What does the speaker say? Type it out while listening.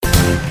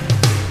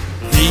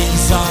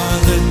These are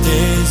the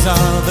days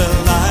of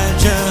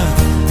Elijah,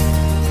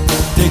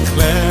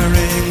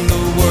 declaring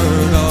the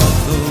word of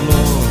the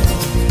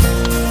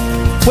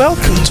Lord.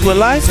 Welcome to a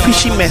live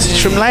preaching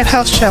message from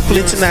Lighthouse Chapel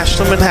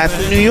International,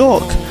 Manhattan, New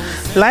York.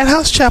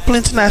 Lighthouse Chapel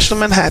International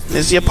Manhattan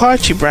is the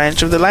Apache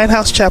branch of the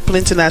Lighthouse Chapel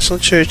International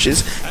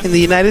Churches in the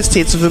United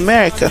States of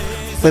America,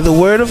 where the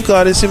Word of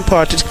God is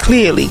imparted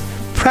clearly,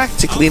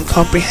 practically, and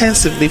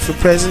comprehensively for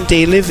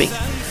present-day living.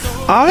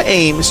 Our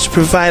aim is to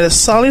provide a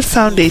solid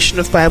foundation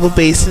of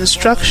Bible-based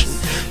instruction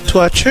to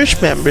our church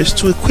members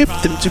to equip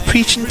them to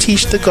preach and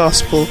teach the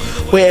gospel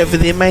wherever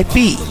they might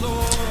be.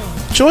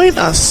 Join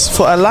us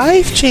for a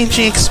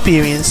life-changing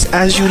experience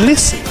as you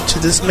listen to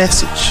this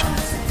message.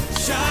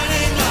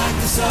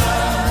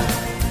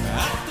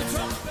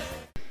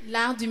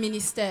 L'art du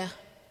ministère.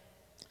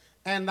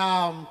 And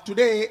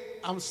today,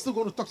 I'm still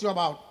going to talk to you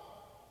about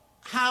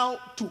how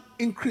to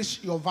increase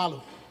your value.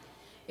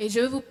 Et je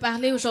vais vous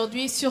parler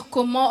aujourd'hui sur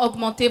comment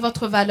augmenter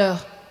votre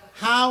valeur.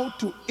 How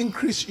to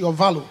increase your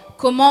value.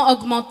 Comment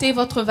augmenter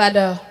votre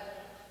valeur.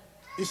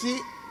 You see,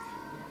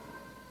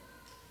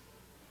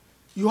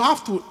 you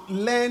have to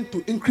learn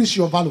to increase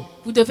your value.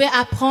 Vous devez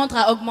apprendre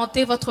à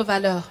augmenter votre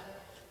valeur.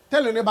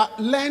 Tell your neighbor,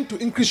 learn to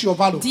increase your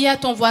value. Dis à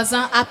ton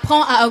voisin,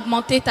 apprends à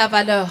augmenter ta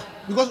valeur.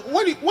 Because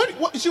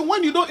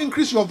when you don't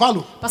increase your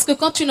value, Parce que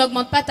quand tu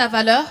n'augmentes pas ta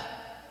valeur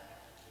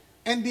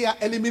and they are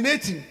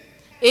eliminating,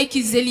 et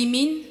qu'ils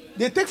éliminent,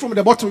 they take from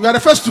the bottom. You are the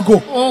first to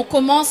go. on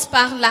commence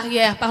par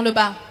l'arrière, par le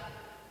bas.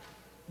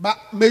 But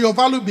may your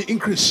value be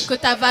increased. Que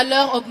ta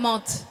valeur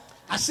augmente.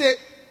 I say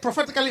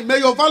prophetically, may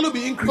your value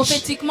be increased.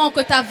 Prophétiquement,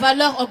 que ta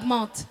valeur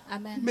augmente.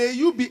 Amen. May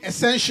you be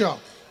essential.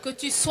 Que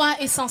tu sois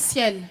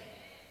essentiel.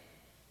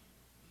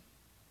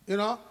 You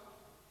know,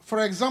 for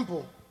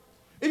example,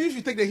 even if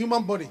you take the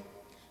human body,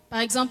 Par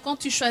exemple, quand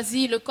tu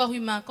choisis le corps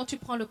humain, quand tu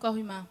prends le corps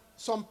humain,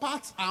 some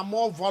parts are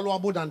more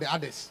valuable than the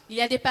others. il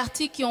y a des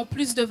parties qui ont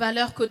plus de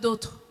valeur que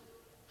d'autres.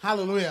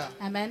 Hallelujah.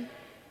 Amen.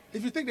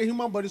 If you take the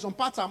human body, some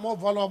parts are more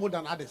valuable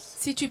than others.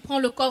 Si tu prends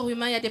le corps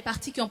humain, il y a des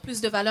parties qui ont plus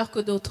de valeur que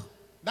d'autres.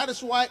 That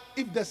is why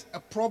if there's a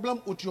problem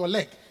with your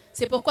leg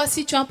C'est pourquoi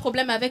si tu as un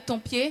problème avec ton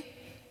pied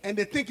and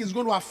they think it's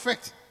going to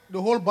affect the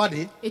whole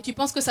body, et tu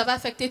penses que ça va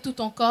affecter tout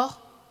ton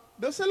corps,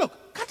 they'll say, look,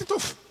 cut it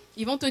off.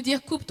 ils vont te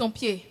dire coupe ton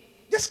pied.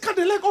 Just cut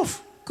the leg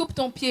off. Coupe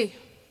ton pied.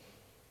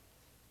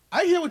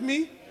 Are you here with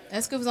me?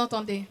 Est-ce que vous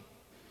entendez?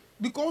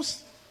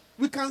 Because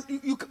you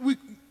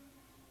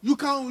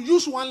can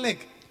use one leg.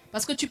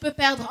 Parce que tu peux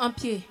perdre un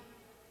pied.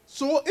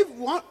 So if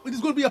it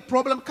is going to be a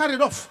problem, cut it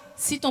off.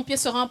 Si ton pied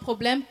sera un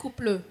problème,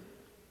 coupe-le.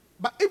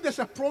 But if there's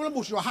a problem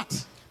with your heart,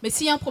 Mais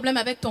s'il y a un problème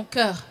avec ton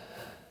cœur,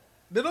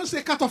 they don't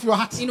say cut off your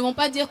heart. ils ne vont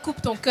pas dire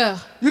coupe ton cœur.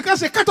 You can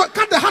say cut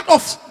the heart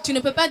off. Tu ne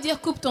peux pas dire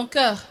coupe ton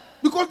cœur.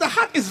 Because the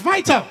heart is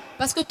vital.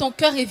 Parce que ton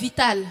cœur est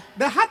vital.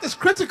 The heart is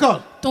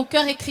critical. Ton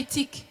cœur est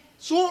critique.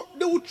 So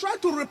they will try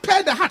to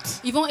repair the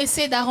heart. Ils vont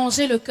essayer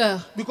d'arranger le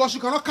cœur. Because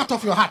you cannot cut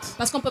off your heart.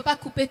 Parce qu'on ne peut pas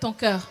couper ton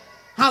cœur.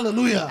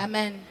 Hallelujah.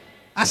 Amen.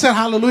 I said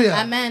hallelujah.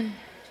 Amen.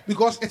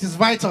 Because it is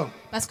vital.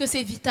 Parce que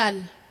c'est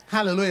vital.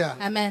 Hallelujah.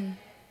 Amen.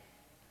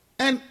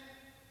 And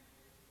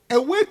a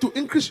way to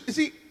increase, you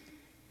see,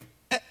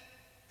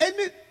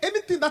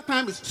 anything that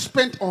time is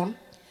spent on,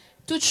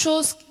 Toute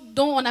chose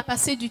dont on a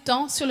passé du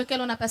temps, sur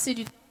lequel on a passé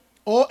du temps,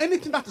 or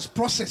anything that is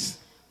processed,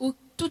 ou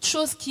toute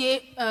chose qui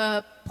est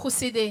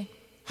procédée,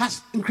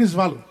 has increased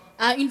value.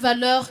 a une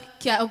valeur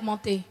qui a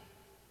augmenté.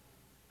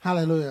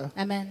 Hallelujah.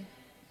 Amen.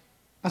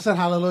 I said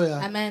hallelujah.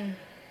 Amen.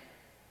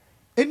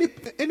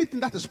 Anything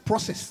that is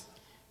processed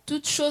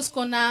Toute chose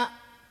qu'on a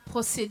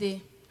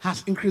procédée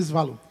has increased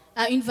value.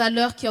 a une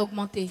valeur qui a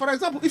augmenté. For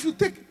example, if you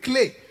take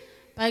clay,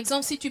 Par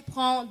exemple, si tu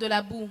prends de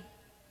la boue,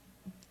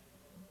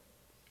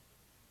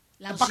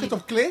 a bucket l'argile.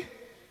 of clay,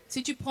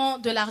 Si tu prends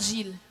de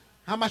l'argile,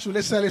 how much will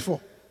they sell it for?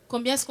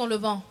 combien est-ce qu'on le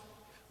vend?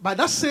 But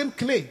that same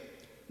clay,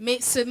 Mais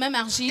ce même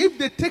argile, if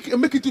they take and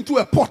make it into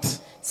a pot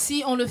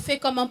si on le fait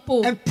comme un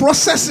pot and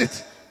process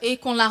it et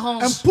qu'on and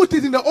l'arrange put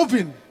it in the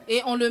oven,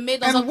 et on le met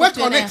dans and un work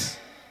on conteneur it,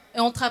 et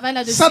on travaille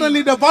là-dessus,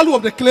 suddenly the value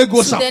of the clay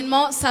goes up.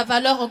 soudainement sa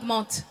valeur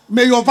augmente.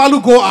 May your value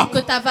go up. Que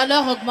ta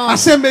valeur I augmente.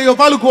 say, may your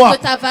value go Que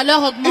up. ta valeur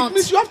It augmente.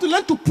 means you have to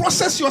learn to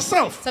process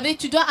yourself. Ça veut dire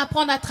que tu dois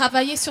apprendre à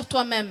travailler sur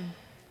toi-même.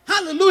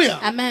 Hallelujah.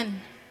 Amen.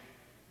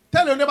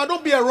 Tell your neighbor,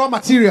 don't be a raw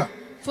material.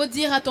 Faut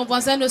dire à ton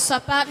voisin, ne sois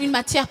pas une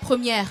matière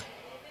première.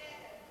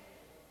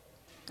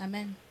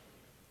 Amen.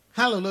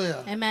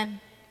 Hallelujah. Amen.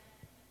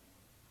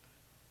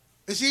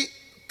 You see,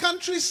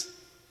 countries,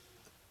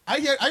 are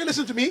you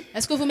listening to me?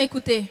 Est-ce que vous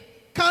m'écoutez?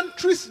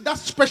 Countries that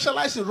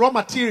specialize in raw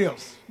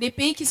materials, Les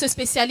pays qui se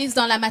spécialisent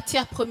dans la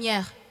matière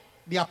première,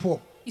 they are poor.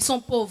 ils sont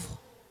pauvres.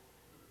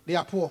 They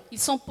are poor. Ils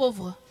sont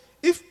pauvres.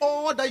 If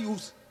all that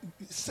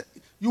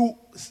you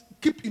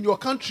keep in your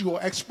country or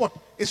export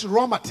is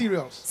raw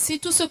materials, Si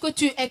tout ce que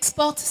tu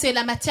exportes, c'est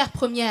la matière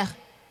première,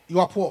 you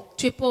are poor.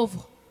 tu es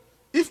pauvre.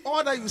 If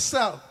all that you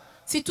sell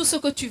Si tout ce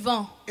que tu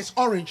vends, is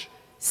orange,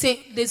 c'est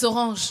des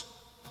oranges,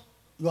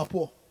 you are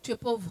poor. tu es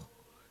pauvre.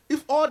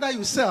 If all that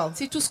you sell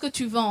Si tout ce que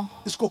tu vends,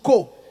 is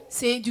cocoa,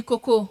 c'est du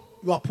coco,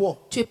 you are poor.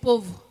 tu es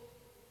pauvre.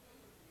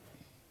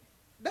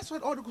 That's why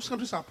all the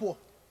countries are poor.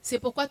 C'est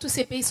pourquoi tous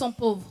ces pays sont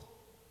pauvres.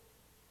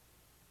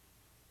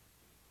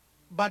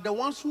 But the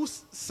ones who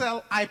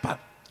sell iPad,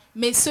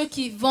 Mais ceux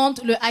qui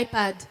vendent le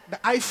iPad, the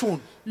iPhone,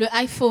 le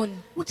iPhone,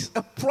 which is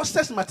a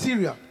processed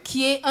material,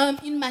 qui est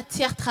une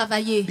matière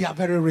travaillée, they are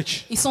very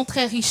rich. ils sont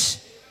très riches.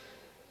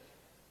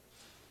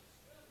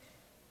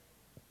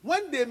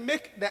 When they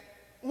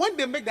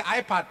make the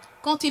iPad,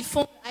 Quand ils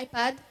font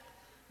l'iPad,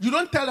 you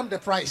don't tell them the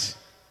price.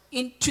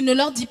 tu ne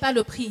leur dis pas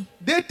le prix.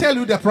 They tell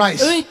you the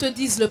price. Eux, ils te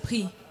disent le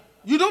prix.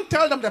 You don't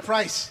tell them the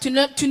price. Tu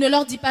ne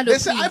leur dis pas le They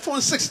say prix.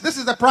 iPhone 6, this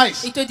is the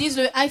price. Ils te disent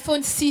le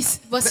iPhone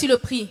 6, voici le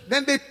prix.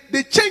 Then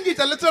they change it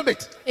a little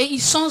bit. Et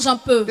ils changent un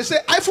peu. They say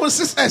iPhone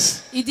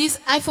 6S, Ils disent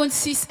iPhone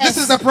this is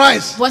 6S, the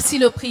price. voici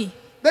le prix.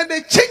 Then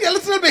they change a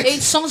little Et ils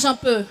bit. changent un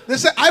peu. They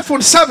say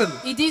iPhone 7,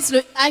 Ils disent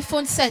le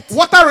iPhone 7,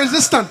 water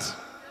resistant,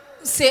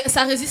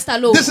 ça résiste à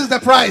l'eau. this is the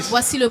price.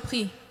 Voici le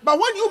prix. But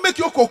when you make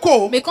your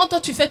cocoa, Mais quand toi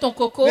tu fais ton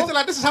coco, they say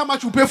like, this is how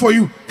much we pay for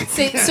you.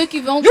 c'est ceux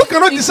qui vont, You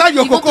cannot decide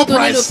your ils vont te cocoa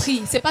donner price. le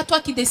prix. C'est pas toi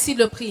qui décides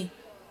le prix.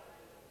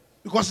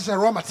 Because it's a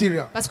raw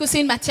material. Parce que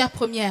c'est une matière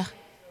première.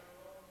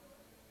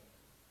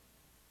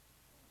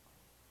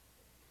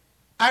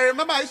 I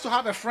remember I used to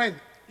have a friend.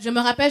 Je me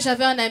rappelle,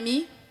 j'avais un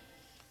ami.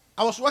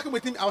 I was working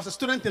with him. I was a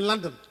student in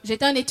London.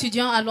 J'étais un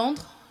étudiant à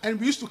Londres. And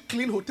we used to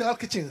clean hotel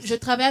kitchens Je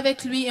travaillais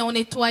avec lui et on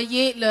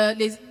nettoyait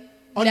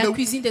On la the-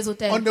 cuisine des on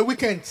hôtels the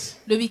weekends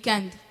le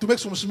week-end to make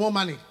some small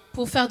money.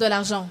 pour faire de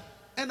l'argent.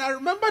 And I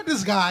remember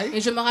this guy.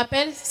 Et je me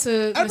rappelle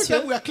ce Every monsieur,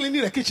 time we are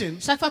cleaning the kitchen,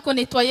 chaque fois qu'on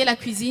nettoyait la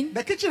cuisine,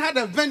 the kitchen had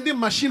a vending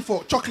machine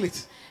for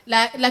chocolate.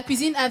 la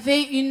cuisine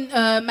avait une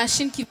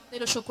machine qui vendait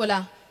le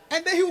chocolat.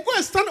 And then he would go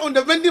and stand on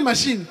the vending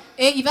machine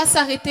Et il va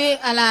s'arrêter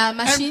à la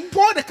machine and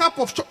pour the cup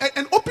of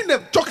and open the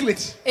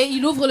chocolate et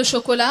il ouvre le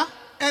chocolat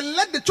and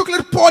let the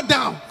chocolate pour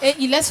down. et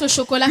il laisse le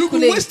chocolat You'll be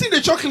couler. wasting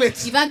the chocolate.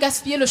 Il va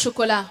gaspiller le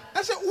chocolat.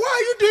 I said, why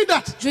are you doing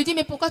that? Je lui dis,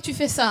 mais pourquoi tu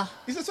fais ça?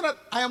 He said, so that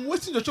I am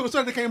wasting the chocolate so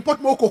that they can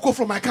import more cocoa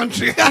from my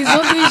country. Ils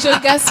ont dit,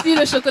 je gaspille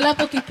le chocolat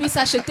pour qu'ils puissent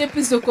acheter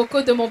plus de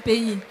coco de mon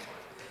pays.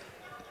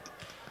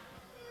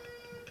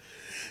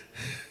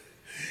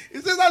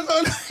 He says that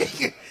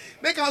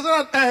they can say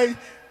that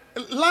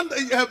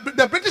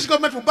the British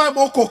government will buy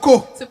more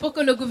cocoa. C'est pour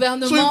que le So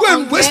gouvernement you go and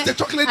anglais waste the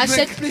chocolate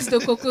achète drink. plus de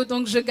coco.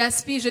 Donc je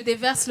gaspille, je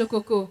déverse le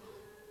coco.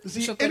 You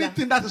see, Chocolat.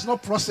 anything that is not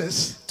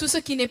processed Tout ce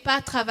qui n'est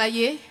pas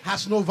travaillé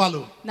has no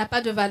value. n'a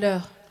pas de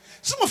valeur.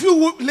 Some of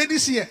you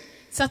ladies here,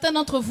 Certains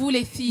d'entre vous,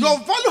 les filles, your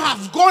value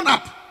has gone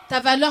up ta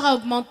valeur a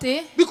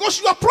augmenté because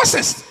you are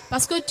processed.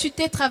 parce que tu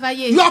t'es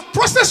travaillé. You have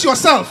processed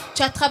yourself.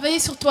 Tu as travaillé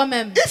sur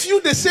toi-même. If you,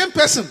 the same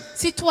person,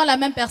 Si toi, la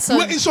même were personne,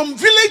 in some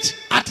village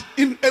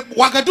in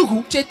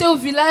Ouagadougou, tu étais au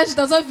village,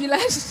 dans un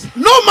village,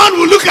 no man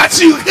will look at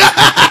you.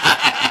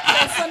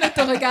 personne ne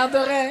te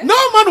regarderait. No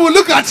man will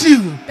look at you.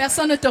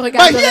 Personne ne te But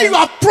here regarderait. you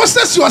have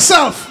processed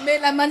yourself. Mais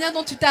la manière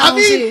dont tu t'es I mean,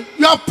 arrangé,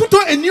 you have put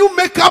on a new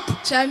makeup.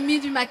 tu as mis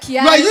du You are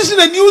maquillage, using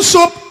a new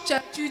soap.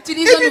 tu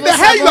utilises un Even nouveau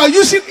the hair you are savon.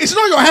 using, it's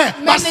not your hair,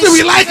 Même but les still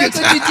we like cheveux it.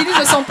 que tu utilises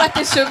ne sont pas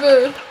tes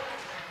cheveux.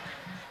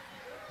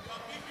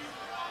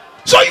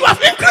 So you have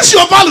increased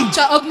your value. Tu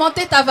as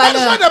augmenté ta That is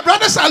why valeur. the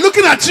brothers are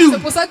looking at you. C'est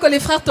pour ça que les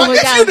frères te But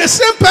if you regardent. the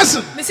same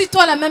person, Mais si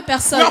toi, la même we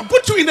personne, have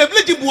put you in a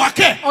village in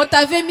Bouaké, on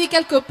t'avait mis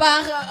quelque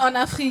part en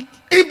Afrique,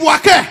 in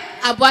Bouaké,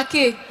 à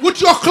Boaké, with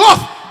your cloth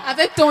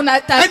avec ton and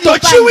pagne your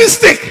chewing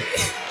stick.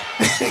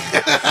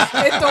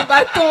 et ton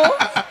bâton,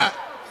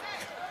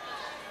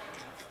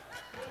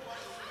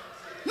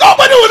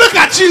 Nobody will look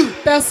at you.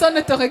 personne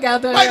ne te But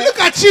regarderait. look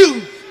at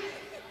you.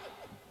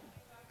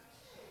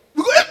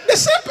 Because the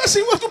same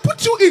person was to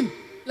put you in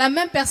La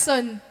même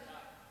personne,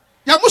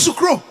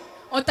 Yamoussoukro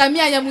on t'a mis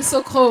à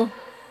Yamoussoukro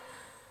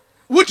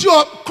with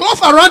your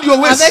cloth around your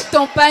waist avec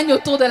ton pagne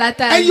autour de la and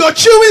taille your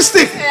chewing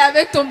stick et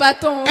avec ton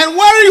bâton and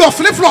wearing your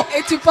flip-flop.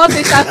 et tu portes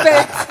tes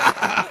tapettes.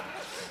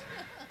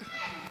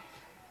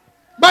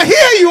 But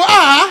here you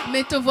are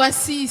Mais te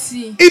voici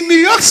ici, in New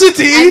York à New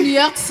City.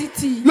 York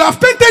City. You have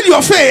painted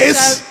your Tu as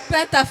face.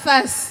 peint ta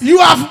face, You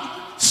have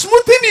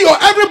smoothened your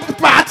every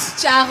part.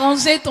 tu as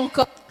arrangé ton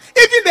corps.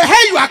 Even the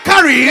hair you are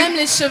carrying, Même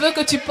les cheveux que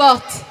tu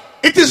portes,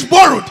 it is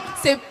borrowed.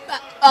 c'est But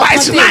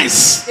it's emprunté.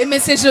 nice. Mais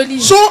c'est joli.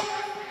 So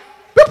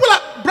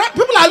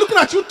people are looking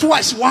at you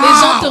twice. Wow. Les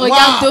gens te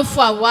regardent wow. deux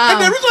fois. And the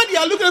Wow. reason they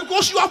are looking at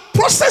because you have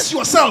processed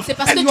yourself C'est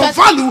parce and que your tu as-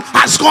 value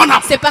has gone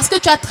up. C'est parce que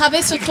tu as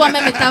travaillé sur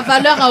toi-même et ta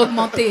valeur a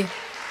augmenté.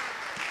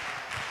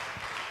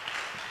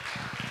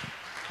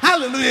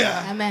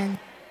 Hallelujah. Amen.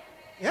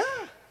 Yeah.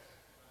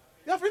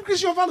 You have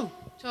increased your value.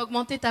 Tu as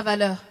augmenté ta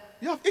valeur.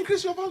 You have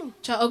increased your value.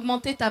 Tu as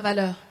augmenté ta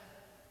valeur.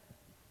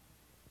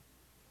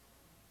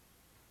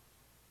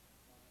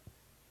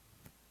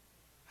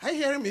 Are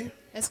you hearing me?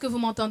 Est-ce que vous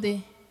m'entendez?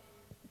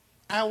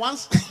 I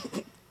once,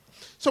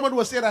 somebody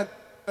was saying that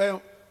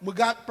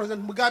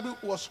President Mugabe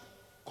was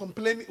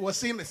complaining, was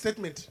saying a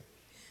statement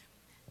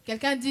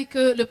Quelqu'un dit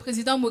que le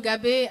président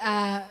Mugabe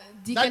a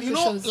dit that, quelque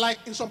chose. like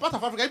in some parts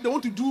of Africa, if they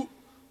want to do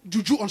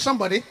juju on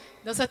somebody,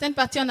 Dans certaines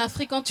parties en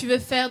Afrique, quand tu veux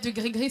faire du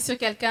gris-gris sur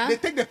quelqu'un, they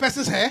take the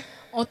person's hair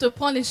on te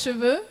prend les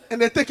cheveux and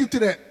they take you to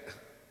the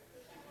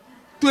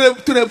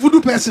voodoo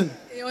person.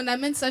 et Et on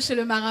amène ça chez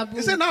le marabout.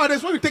 He said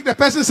nowadays when you take the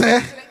person's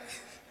hair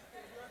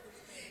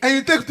and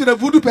you take it to the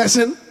voodoo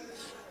person,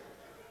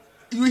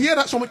 you hear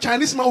that some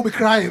Chinese man will be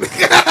crying.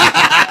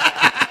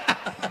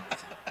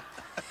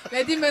 Il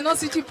a dit maintenant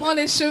si tu prends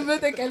les cheveux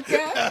de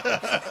quelqu'un,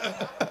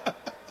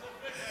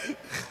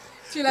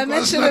 tu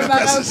l'amènes chez le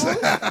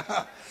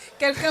marabout,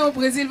 quelqu'un au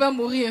Brésil va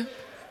mourir.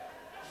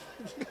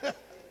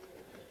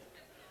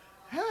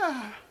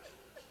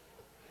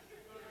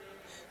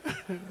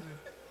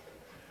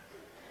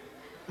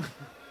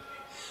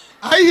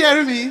 Are you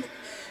hearing me?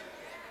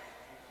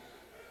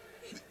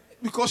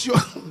 Because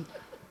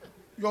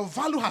your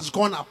value has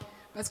gone up.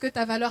 Parce que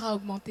ta valeur a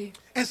augmenté.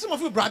 And some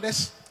of you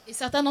brothers, Et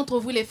certains d'entre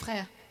vous, les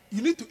frères,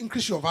 you need to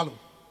increase your value.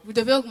 vous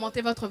devez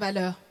augmenter votre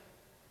valeur.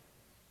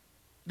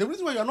 The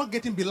reason why you are not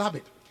getting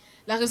beloved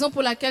La raison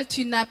pour laquelle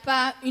tu n'as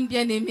pas une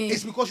bien-aimée,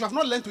 is because you have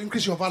not learned to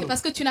increase your c'est value.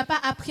 parce que tu n'as pas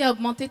appris à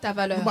augmenter ta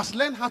valeur. You must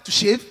learn how to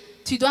shave.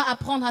 Tu dois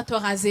apprendre à te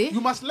raser.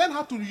 You must learn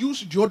how to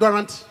use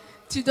deodorant.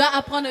 Tu dois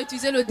apprendre à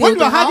utiliser le When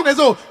you are déodorant.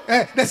 hugging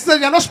them, the sisters,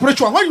 they are not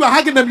spiritual. When you are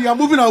hugging them, you are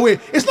moving away.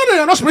 It's not that they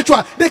are not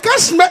spiritual. They can't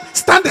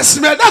stand the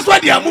smell. That's why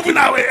they are moving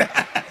away.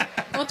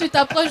 Quand tu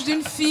t'approches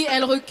d'une fille,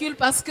 elle recule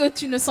parce que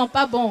tu ne sens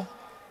pas bon.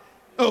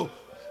 Oh,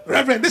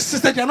 Reverend, this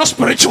sister, they are not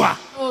spiritual.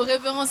 Oh,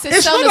 révérend, ces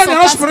It's sœurs not ne that sont they are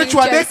pas not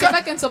spiritual. spirituelles. C'est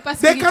pas qu'elles ne sont pas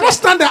They cannot spirituelles.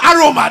 stand the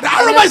aroma. The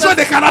aroma is what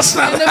they cannot Elles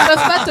stand. ne peuvent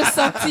pas te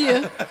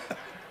sentir.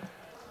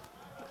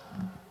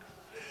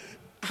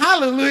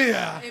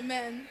 Hallelujah.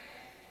 Amen.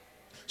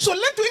 So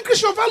learn to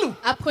increase your value.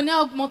 Apprenez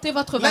à augmenter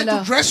votre Learn to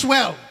valeur. dress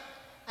well.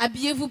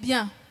 Habillez-vous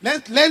bien.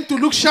 Learn to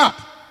look sharp.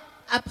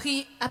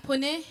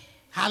 Apprenez.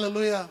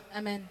 Hallelujah.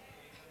 Amen.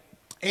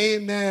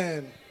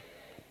 Amen.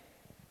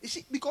 You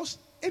see, because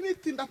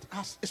anything that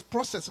is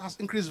processed has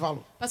increased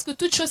value. Parce que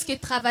toute chose qui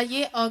est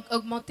travaillée a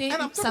augmenté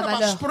And I'm sa talking about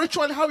valeur.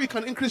 spiritually how you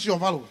can increase your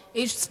value.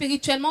 Et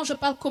spirituellement, je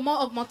parle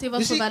comment augmenter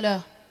votre see,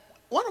 valeur.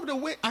 One of the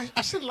ways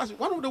I said last week,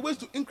 one of the ways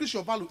to increase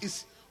your value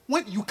is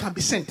when you can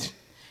be sent.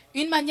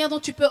 Une manière dont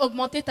tu peux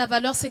augmenter ta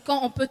valeur, c'est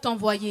quand on peut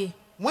t'envoyer.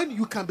 When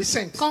you can be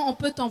sent. Quand on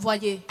peut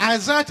t'envoyer.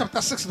 Isaiah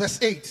chapter 6 verse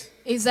 8.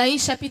 Ésaïe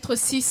chapitre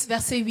 6,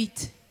 verset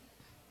 8.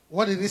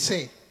 What did it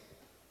say?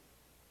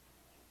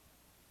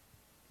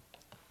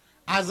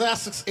 Isaiah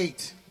 6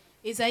 8.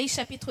 Ésaïe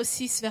chapitre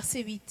 6,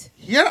 verset 8.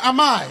 Here am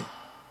I.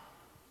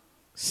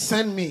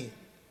 Send me.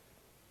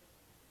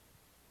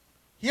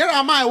 Here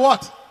am I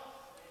what?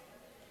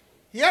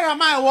 Here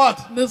am I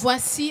what? Me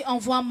voici,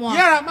 envoie-moi.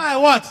 Here am I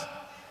what?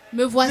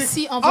 Me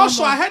voici,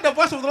 Also, I envoie-moi. heard the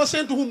voice of the Lord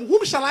saying to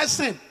whom shall I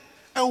send?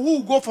 And who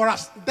will go for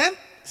us? Then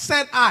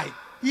said I,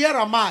 here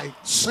am I,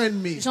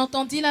 send me.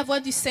 J'entendis la voix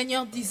du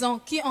Seigneur disant,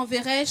 qui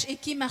enverrai-je et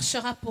qui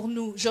marchera pour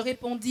nous? Je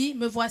répondis,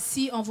 me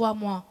voici,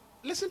 envoie-moi.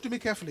 Listen to me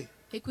carefully.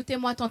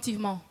 Écoutez-moi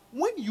attentivement.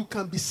 When you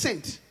can be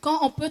sent, Quand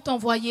on peut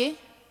t'envoyer,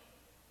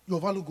 your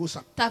value goes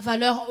up. ta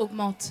valeur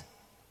augmente.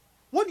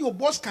 When your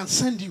boss can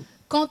send you,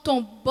 Quand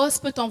ton boss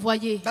peut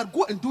t'envoyer, that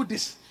go and do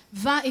this,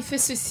 va et fais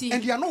ceci, and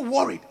you are not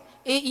worried,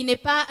 et il n'est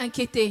pas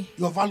inquiété,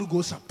 your value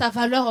goes up. ta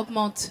valeur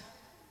augmente.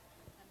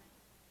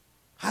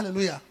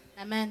 Hallelujah.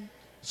 Amen.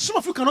 Some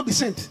of you cannot be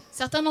sent.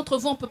 Certains d'entre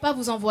vous, on ne peut pas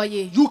vous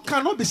envoyer. You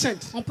cannot be sent.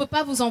 On ne peut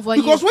pas vous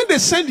envoyer. Because when they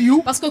send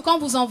you, Parce que quand on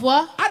vous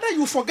envoie, either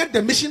you forget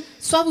the mission,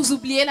 soit vous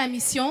oubliez la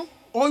mission,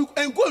 or you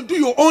and go and do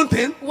your own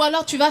thing. ou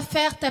alors tu vas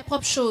faire tes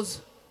propres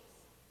choses.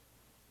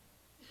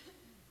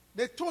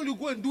 They told you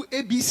go and do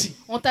ABC.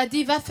 On t'a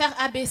dit, va faire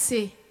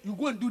ABC. You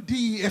go and do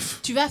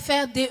DEF. Tu vas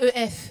faire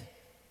DEF.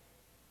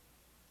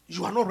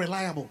 You are not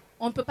reliable.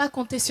 On ne peut pas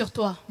compter sur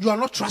toi. You are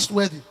not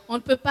trustworthy. On ne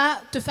peut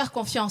pas te faire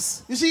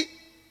confiance. You see,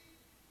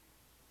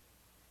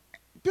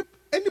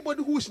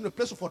 anybody who is in a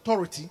place of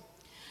authority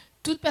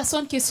Toute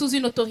personne qui est sous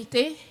une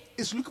autorité,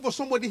 is looking for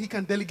somebody he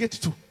can delegate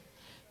to.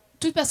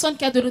 toute personne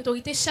qui a de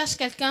l'autorité cherche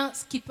quelqu'un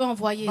qu'il peut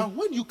envoyer. But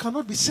when you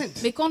cannot be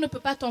sent, Mais quand on ne peut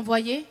pas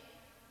t'envoyer,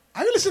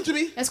 are you listening to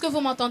me? est-ce que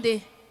vous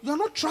m'entendez? You are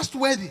not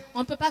trustworthy. On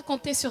ne peut pas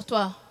compter sur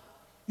toi.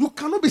 You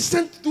cannot be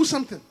sent to do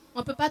something. On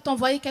ne peut pas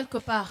t'envoyer quelque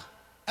part.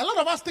 A lot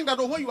of us think that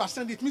when you are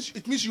sent,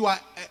 it means you are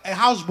a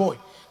houseboy.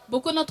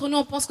 Beaucoup d'entre nous,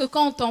 on pense que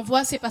quand on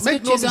t'envoie, c'est parce que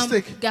Make tu no es un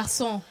mistake.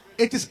 garçon.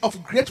 It is of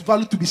great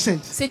value to be sent.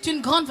 C'est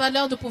une grande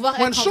valeur de pouvoir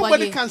When être somebody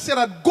envoyé. can say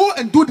that, go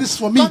and do this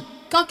for me,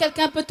 Quand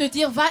quelqu'un peut te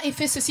dire, va et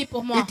fais ceci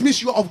pour moi, it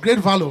means you are of great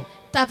value.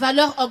 ta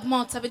valeur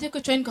augmente. Ça veut dire que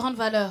tu as une grande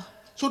valeur.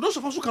 So those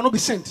of us who cannot be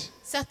sent,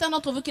 Certains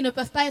d'entre vous qui ne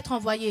peuvent pas être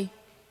envoyés,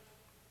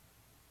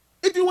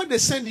 even when they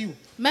send you,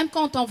 même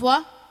quand on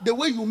t'envoie, the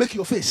way you make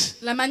your face,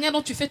 la manière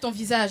dont tu fais ton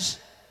visage,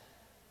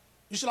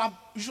 you should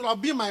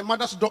have been my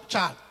mother's dog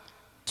child.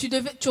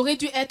 tu aurais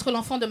dû être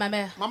l'enfant de ma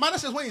mère. My mother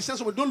says when you send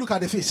somebody, don't look at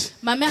the face.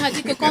 Ma mère a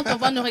dit que quand on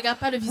t'envoie, ne regarde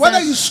pas le Whether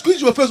you visage.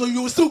 squeeze your face or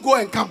you will still go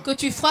and come. Que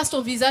tu froisses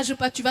ton visage ou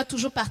pas, tu vas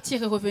toujours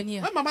partir et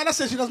revenir. When my mother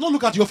says she does not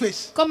look at your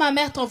face, Quand ma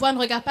mère t'envoie, ne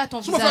regarde pas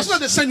ton some of us visage.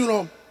 they send you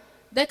know.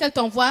 Dès qu'elle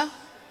t'envoie,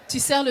 tu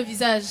serres le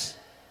visage.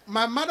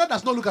 My mother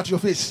does not look at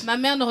your face. Ma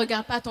mère ne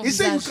regarde pas ton He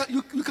said visage.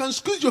 you can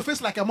squeeze your face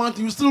like a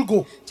mountain, you still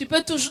go. Tu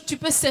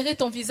peux serrer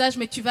ton visage,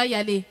 mais tu vas y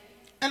aller.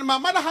 And my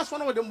mother has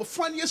one of the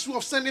funniest way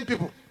of sending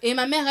people. Et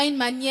ma mère a une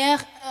manière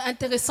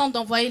intéressante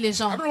d'envoyer les I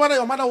gens. don't know whether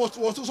your mother was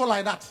also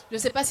like that. Je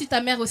ne sais pas si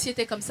ta mère aussi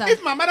était comme ça.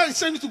 If my mother is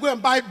sending you to go and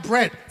buy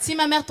bread, Si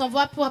ma mère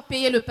t'envoie pour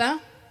payer le pain,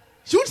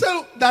 she won't say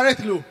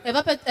directly. elle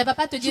va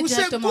pas te She dire will say,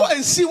 directement. go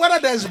and see whether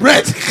there's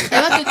bread.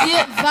 Elle va te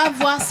dire, va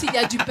voir s'il y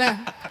a du pain.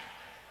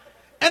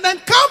 And then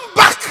come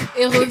back.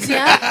 Et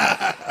reviens.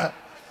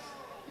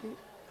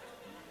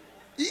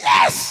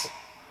 Yes.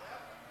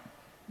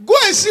 Go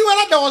and see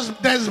whether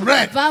there's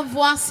bread. Va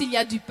voir s'il y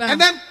a du pain. And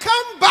then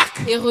come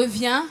back. Et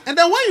reviens. And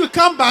then when you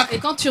come back, Et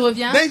quand tu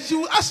reviens, then she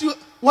will ask you,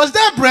 was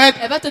there bread?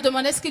 elle va te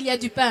demander est-ce qu'il y a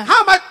du pain.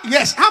 How much?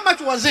 Yes. How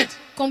much was it?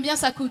 Combien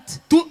ça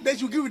coûte? Then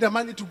you give you the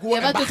money to Et go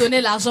elle and va te back.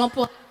 donner l'argent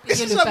pour She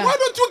payer said, le pain. why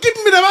don't you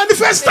give me the money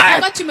first Mais time?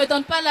 pourquoi tu me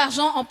donnes pas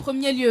l'argent en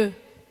premier lieu?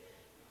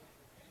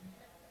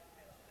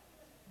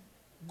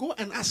 Go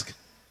and ask.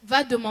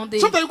 Va demander.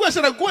 Sometimes you go and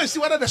say, go and see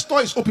whether the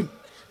store is open.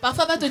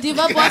 Parfois, va te dire,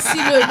 va voir si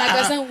le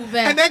magasin est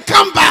ouvert. And then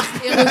come back.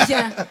 Et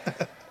reviens.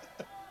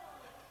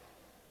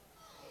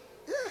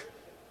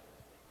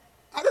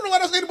 I don't know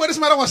whether anybody's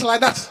mother was like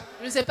that.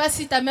 Je ne sais pas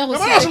si ta mère My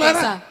aussi mother est was comme like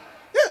ça. that.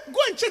 Yeah, go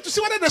and check to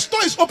see whether the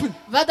store is open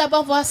Va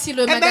d'abord voir si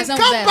le then magasin est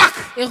come ouvert. back.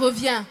 Et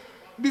reviens.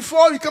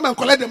 before you come and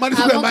collect the money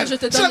to go Avant and buy. que je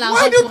te She donne said, l'argent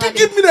why didn't pour you aller.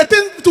 give me the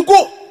thing to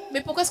go?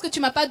 Mais pourquoi est-ce que tu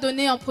m'as pas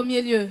donné en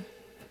premier lieu?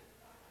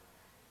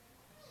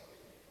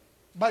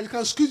 But you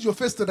can squeeze your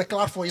face to the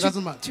cloud for it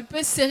doesn't matter. Tu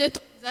peux serrer ton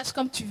visage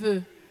comme tu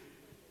veux.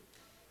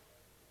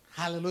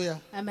 Hallelujah.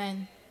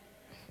 Amen.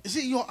 You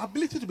see, your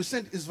ability to be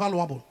sent is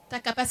valuable. Ta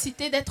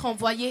capacité d'être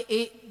envoyé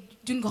est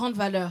d'une grande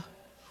valeur.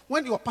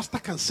 When your pastor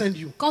can send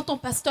you. Quand ton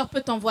pasteur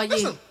peut t'envoyer,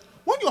 Listen,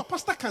 when your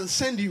pastor can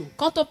send you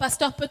quand ton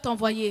pasteur peut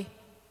t'envoyer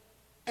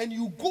and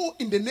you go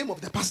in the name of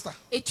the pastor,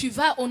 et tu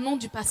vas au nom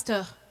du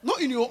pasteur, not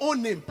in your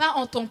own name, pas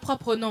en ton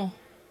propre nom,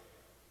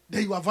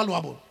 then you are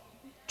valuable.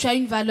 tu as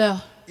une valeur.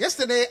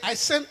 Yesterday, I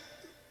sent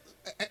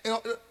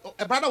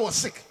a brother was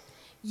sick,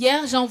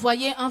 Hier, j'ai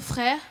envoyé un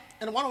frère.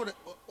 and one of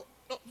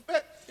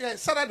the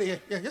Saturday,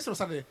 yesterday was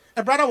Saturday.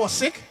 A brother was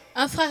sick,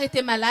 Un frère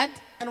était malade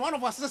and one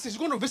of our sisters is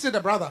going to visit the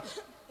brother.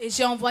 et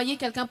j'ai envoyé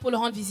quelqu'un pour le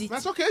rendre visite. And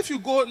I said, okay, if you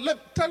go,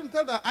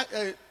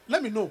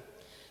 let me know.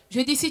 Je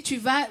lui ai dit, si tu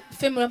vas,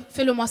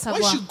 fais-le-moi When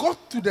savoir. she got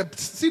to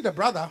see the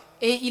brother,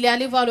 Et il est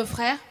allé voir le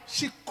frère.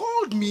 she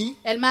called me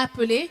Elle m'a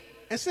appelé.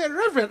 and said,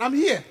 Reverend, I'm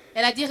here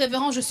Elle a dit,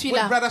 révérend, je suis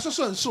with là, brother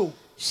so and so.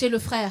 chez le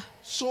frère.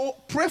 So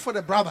pray for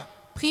the brother.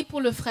 Prie pour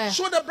le frère.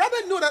 So the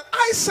brother knew that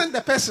I sent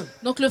the person.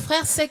 Donc le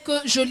frère sait que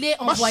je l'ai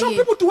But some envoyé.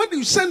 people, when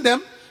you send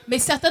them Mais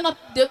certains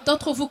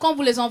d'entre vous, quand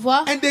vous les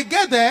envoie and they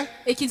get there,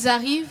 et qu'ils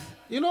arrivent,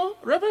 you know,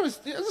 Reverend,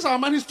 this is our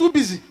man, he's too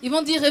busy. ils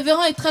vont dire,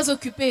 révérend est très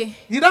occupé.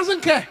 He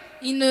doesn't care.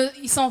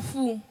 Il s'en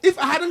fout. If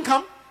I hadn't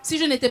come, Si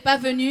je n'étais pas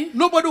venu,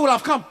 nobody would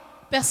have come.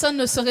 personne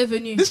ne serait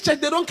venu. This church,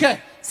 they don't care.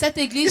 Cette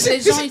You église, see,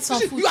 les gens, ils s'en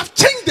you foutent. have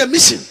changed the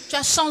mission. Tu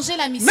as changé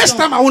la mission. Next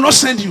time, I will not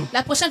send you.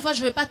 La prochaine fois, je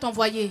ne vais pas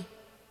t'envoyer.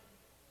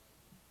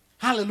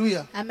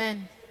 Hallelujah.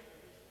 Amen.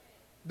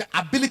 The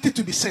ability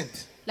to be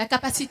sent. La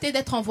capacité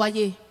d'être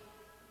envoyé.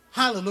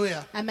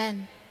 Hallelujah.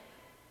 Amen.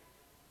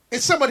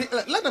 It's somebody,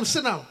 let them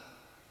sit down.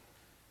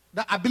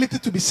 The ability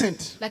to be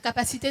sent. La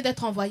capacité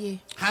d'être envoyé.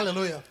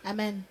 Hallelujah.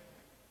 Amen.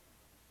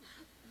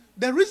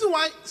 The reason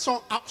why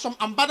some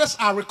ambassadors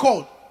are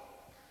recalled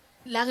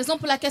La raison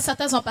pour laquelle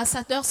certains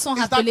ambassadeurs sont is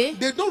that rappelés,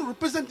 they don't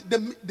represent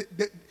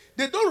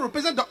they don't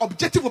represent the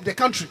objective of the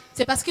country.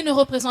 c'est parce qu'ils ne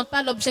représentent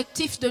pas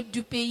l'objectif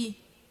du pays.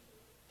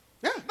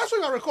 Yeah, that's why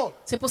you are recalled.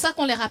 C'est pour ça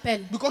qu'on les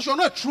rappelle. Because you're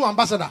not a true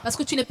ambassador. Parce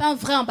que tu n'es pas un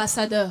vrai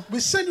ambassadeur. We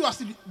send you as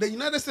the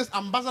United States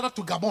ambassador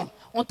to Gabon.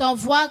 On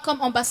t'envoie comme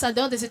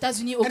ambassadeur des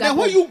États-Unis au And then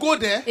Gabon. when you go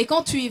there, Et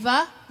quand tu y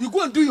vas, you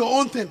go and do your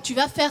own thing. tu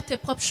vas faire tes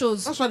propres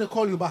choses. That's why they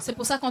call you back. C'est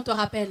pour ça qu'on te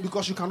rappelle.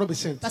 Because you cannot be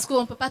sent. Parce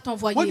qu'on ne peut pas When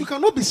t'envoyer. you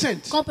cannot be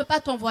sent, Quand on ne peut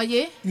pas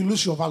t'envoyer, you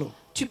lose your value.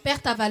 tu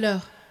perds ta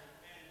valeur.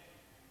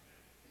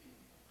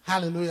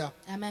 Hallelujah.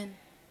 Amen.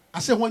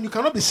 I said when you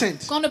cannot be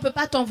sent, Quand on ne peut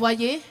pas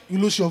t'envoyer, you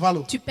lose your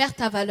value. tu perds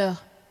ta valeur.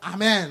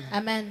 Amen.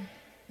 Amen.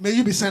 May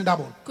you be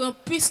sendable. Qu'on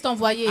puisse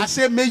t'envoyer. I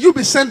say may you be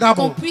Qu'on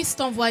sendable. puisse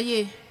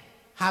t'envoyer.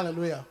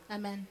 Hallelujah.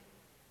 Amen.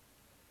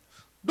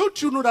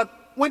 Don't you know that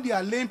when they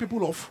are laying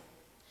people off,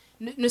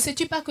 Ne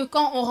sais-tu pas que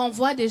quand on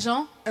renvoie des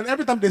gens, and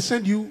every time they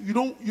send you, you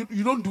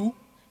don't do,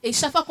 et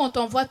chaque fois qu'on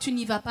t'envoie, tu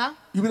n'y vas pas,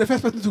 you'll be the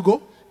first person to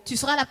go? tu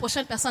seras la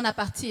prochaine personne à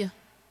partir.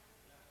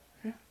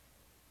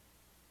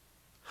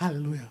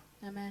 Hallelujah.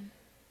 Amen.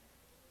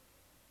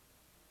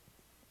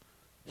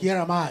 Here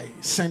am I,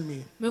 send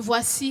me. Me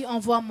voici,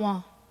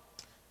 envoie-moi.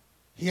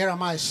 Here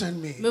am I,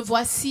 send me. Me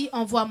voici,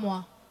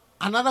 envoie-moi.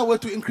 Another way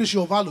to increase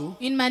your value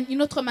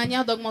Une autre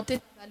manière d'augmenter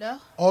ta valeur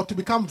or to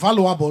become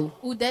valuable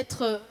ou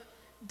d'avoir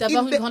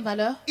une grande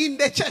valeur in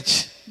the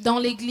church dans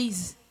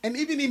l'église and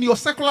even in your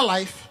secular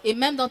life et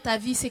même dans ta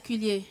vie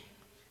séculière,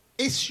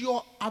 is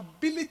your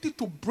ability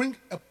to bring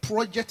a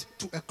project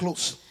to a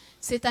close.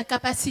 c'est ta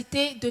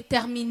capacité de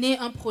terminer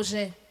un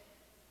projet.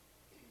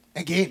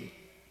 Again,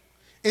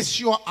 it's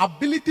your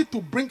ability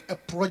to bring a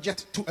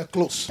project to a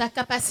close. Ta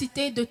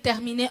capacité de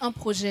terminer un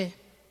projet.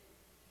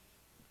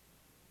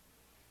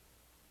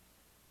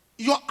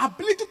 Your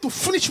ability to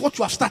finish what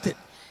you have started.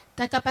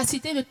 Ta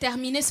capacité de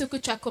terminer ce que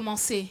tu as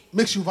commencé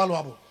makes you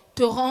valuable.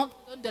 te rend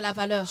de la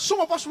valeur. Some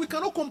of us, we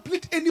cannot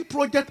complete any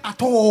project at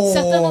all.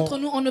 Certains d'entre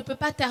nous, on ne peut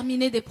pas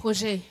terminer des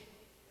projets.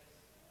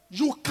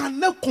 You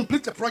cannot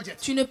complete a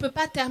project. Tu ne peux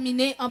pas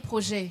terminer un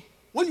projet.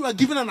 When you are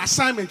given an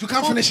assignment, you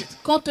can't finish it.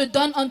 Quand on te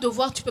donne un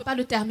devoir, tu ne peux pas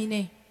le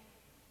terminer.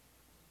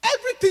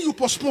 Everything you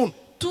postpone,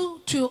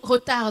 Tout, tu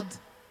retardes.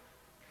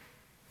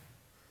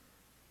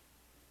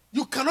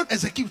 you cannot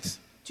execute.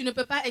 Tu ne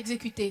peux pas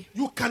exécuter.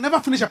 You can never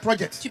finish a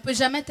project. Tu ne peux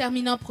jamais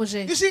terminer un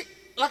projet. You see,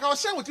 like I was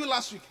saying with you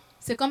last week,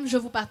 C'est comme je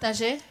vous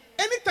partageais.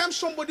 anytime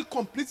somebody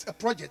completes a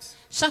project,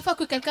 Chaque fois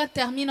que quelqu'un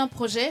termine un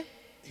projet,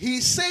 he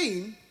is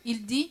saying,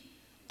 il dit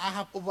I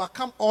have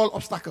overcome all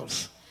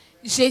obstacles.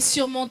 j'ai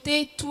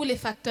surmonté tous les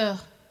facteurs.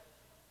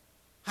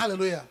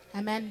 Hallelujah.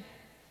 Amen.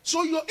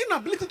 So your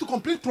inability to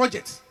complete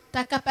projects,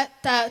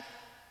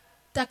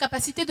 Ta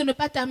capacité de ne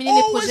pas terminer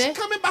les always projets,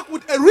 coming back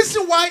with a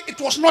reason why it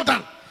was not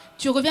done,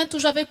 tu reviens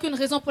toujours avec une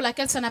raison pour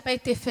laquelle ça n'a pas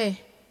été fait.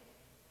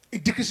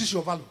 it decreases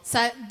your value.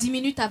 Ça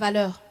diminue ta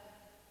valeur.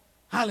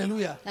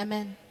 Hallelujah.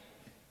 Amen.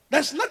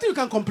 There's nothing you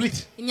can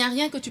complete. Il n'y a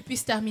rien que tu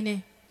puisses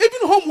terminer.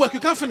 Even homework, you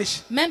can't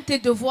finish. Même tes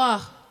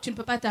devoirs, tu ne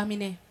peux pas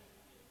terminer.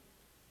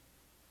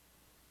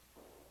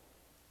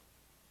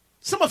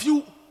 Some of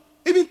you,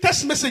 even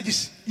text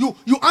messages, you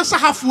answer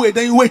halfway,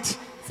 then you wait.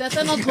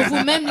 Certains d'entre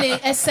vous, même les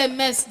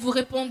SMS, vous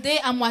répondez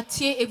à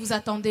moitié et vous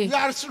attendez. You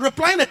are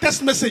replying a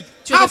text message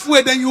Tu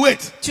halfway, then you wait.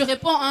 Tu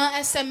réponds à un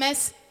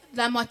SMS de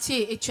la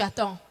moitié et tu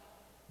attends.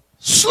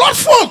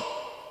 Slothful.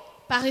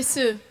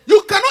 Paresseux.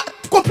 You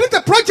cannot complete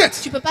a project.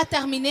 Tu ne peux pas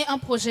terminer un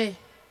projet.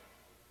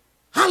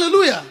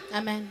 Hallelujah.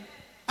 Amen.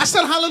 I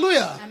said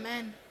hallelujah.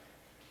 Amen.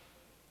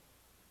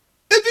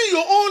 Even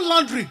your own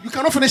laundry, you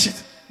cannot finish it.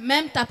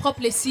 Même ta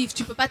propre lessive,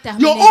 tu ne peux pas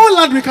terminer. Your own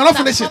laundry, you cannot Ta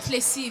finish propre it.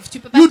 lessive, tu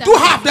ne peux pas You do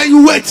terminer. half, then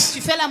you wait.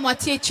 Tu fais la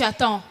moitié et tu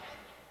attends.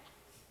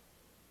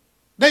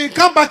 Then you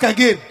come back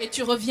again. Et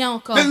tu reviens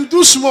encore. Then you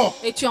do small.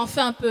 Et tu en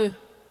fais un peu.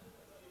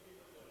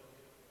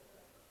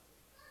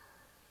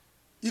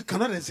 You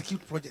cannot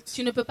execute projects.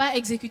 Tu ne peux pas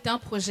exécuter un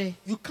projet.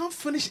 You can't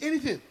finish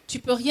anything. Tu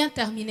ne peux rien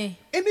terminer.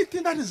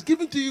 Anything that is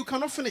given to you, you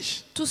cannot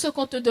finish. Tout ce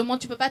qu'on te demande,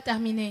 tu ne peux pas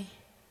terminer.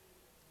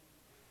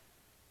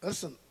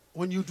 Listen,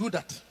 when you do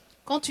that,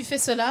 Quand tu fais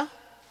cela,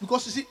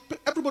 because you see,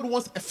 everybody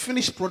wants a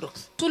finished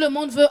product. tout le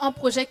monde veut un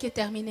projet qui est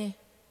terminé.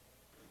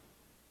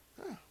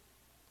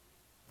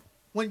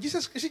 When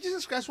Jesus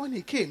Christ, when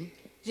he came,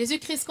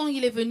 Jésus-Christ, quand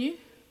il est venu,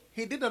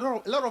 he did a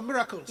lot of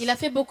miracles. il a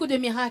fait beaucoup de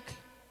miracles.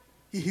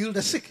 He healed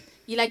the sick.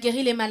 Il a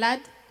guéri les malades.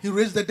 He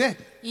raised the dead.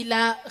 Il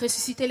a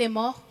ressuscité les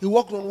morts. He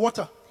walked on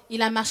water.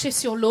 Il a marché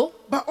sur l'eau.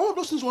 But all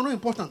those things were not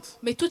important.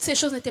 Mais toutes ces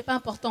choses n'étaient pas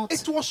importantes.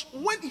 It was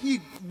when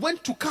he went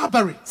to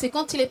Calvary C'est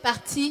quand il est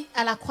parti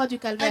à la croix du and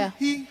Calvaire.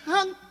 he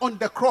hung on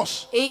the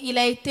cross. Et il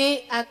a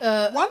été...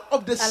 One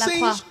of the à la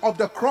sayings of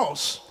the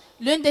cross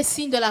L'un des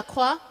signes de la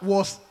croix,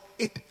 was,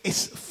 "It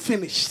is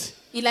finished."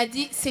 il a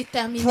dit, c'est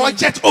terminé.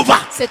 Project over.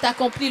 C'est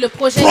accompli. Le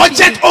projet est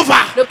Project fini. over.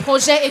 Le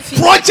projet est fini.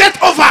 Project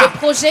Le over.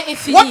 projet est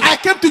fini. What I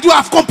came to do,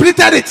 I've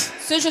completed it.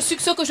 Ce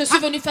que je suis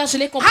venu faire, je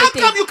l'ai How complété.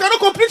 come you cannot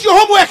complete your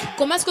homework?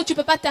 Comment est-ce que tu ne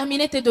peux pas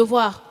terminer tes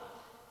devoirs?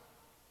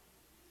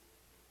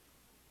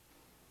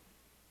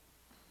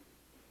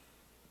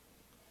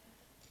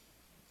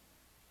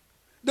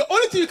 The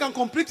only thing you can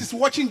complete is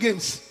watching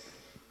games.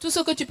 Tout ce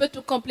que tu peux te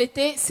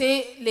compléter,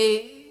 c'est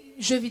les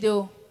jeux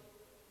vidéo.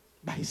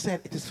 But he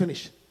said, "It is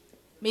finished.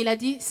 Mais il a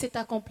dit, c'est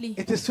accompli.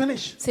 It is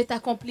finished. C'est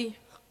accompli.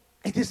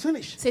 It is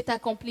finished." C'est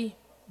accompli.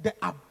 The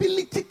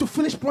ability to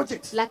finish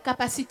projects. La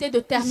capacité de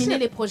He terminer said,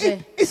 les projets.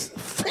 "It is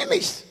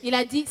finished." Il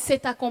a dit,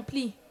 c'est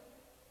accompli.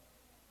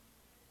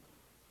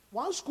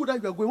 One school that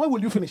you are going, when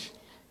will you finish?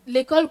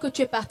 L'école que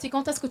tu es parti,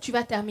 quand est-ce que tu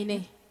vas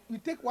terminer? You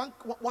take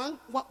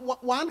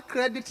one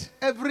credit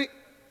every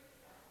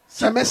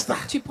semester.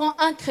 Tu prends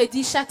un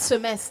crédit chaque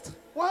semestre.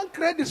 One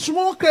credit,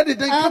 small credit,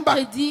 then you Un come back.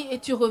 crédit et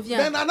tu reviens.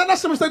 Then another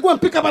semester, go and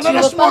pick up Tu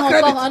another small repars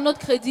encore credit. un autre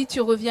crédit,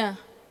 tu reviens.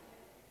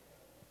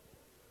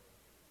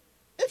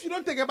 If you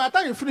don't take it, by the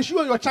time you finish, you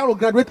and your child will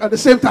graduate at the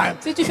same time.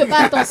 Si tu ne fais pas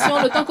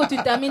attention, le temps que tu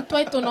termines,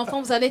 toi et ton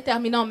enfant, vous allez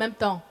terminer en même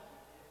temps.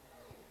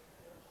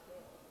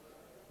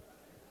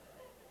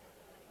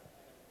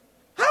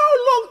 How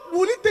long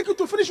will it take you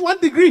to finish one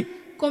degree?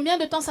 Combien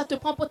de temps ça te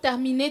prend pour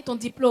terminer ton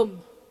diplôme?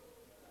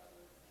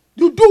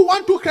 You do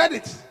 1-2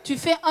 credits. Tu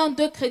fais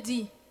 1-2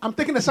 crédits. I'm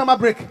taking a summer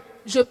break.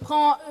 Je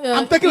prends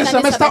I'm taking une a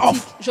année semester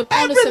sabbatique. off. Je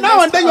prends le Every now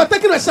and then, semestre you are off.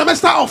 taking a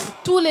semester off.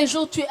 Tous les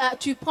jours,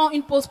 tu prends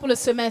une pause pour le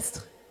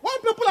semestre. When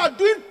people are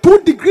doing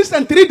 2 degrees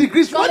and 3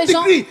 degrees, Quand 1 les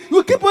gens- degree,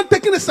 you keep on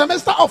taking a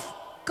semester off.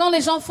 Quand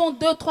les gens font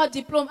 2-3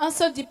 diplômes, un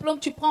seul diplôme,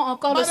 tu prends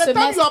encore By le the time you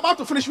semestre. are about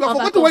to finish, you have En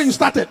forgotten where you vacances.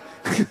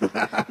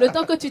 started. Le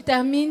temps que tu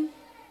termines,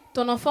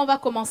 ton enfant va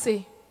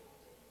commencer.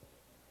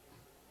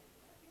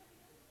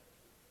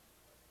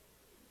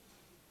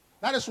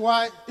 That is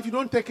why, if you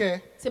don't take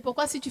care, C'est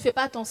pourquoi si tu ne fais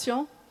pas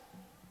attention,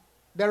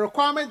 the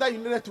requirement that you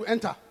needed to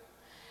enter,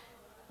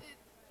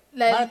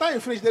 la- by the time you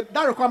finish,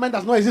 that requirement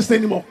does not exist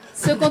anymore.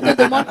 ce qu'on te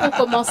demande pour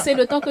commencer,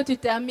 le temps que tu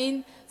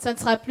termines, ça ne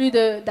sera plus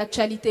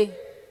d'actualité.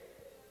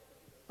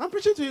 I'm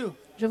preaching to you.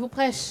 Je vous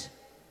prêche.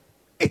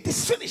 It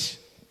is finished.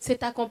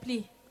 C'est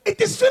accompli. It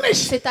is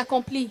finished. C'est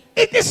accompli.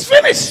 It is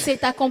finished.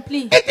 C'est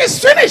accompli. It is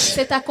finished.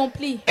 C'est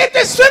accompli. It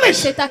is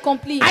finished. C'est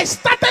accompli. I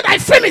started, I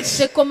finished.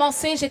 J'ai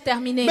commencé, j'ai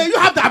terminé. May you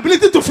have the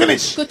ability to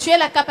finish. Que tu aies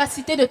la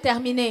capacité de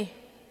terminer.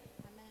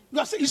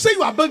 You say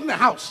you are building a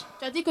house.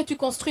 Tu as dit que tu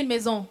construis une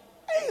maison.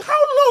 Hey,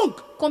 how long?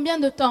 Combien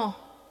de temps?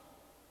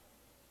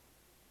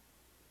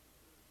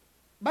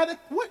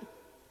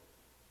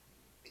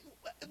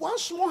 One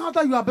small house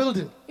that you are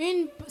building.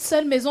 Une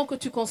seule maison que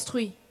tu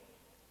construis.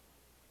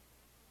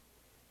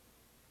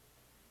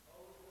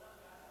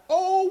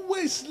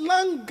 Always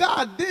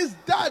longer. This,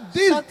 that,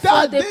 this, Chaque fois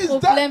that, des this, that.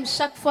 problèmes,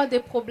 chaque fois des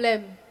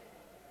problèmes.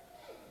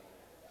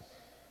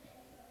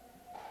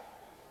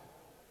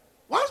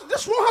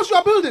 This small house you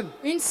are building.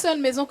 Une seule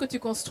maison que tu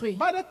construis.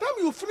 By the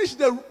time you finish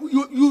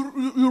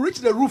you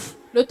reach the roof.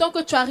 Le temps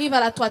que tu arrives à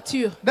la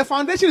toiture, The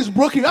foundation is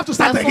broken. You have to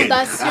start la again.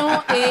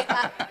 fondation est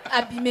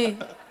abîmée.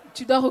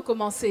 Tu dois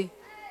recommencer.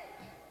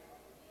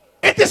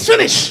 It is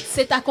finished.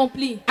 C'est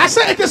accompli. I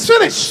said it is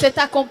finished. C'est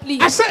accompli.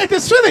 I said it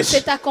is finished.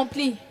 C'est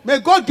accompli.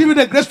 May God give you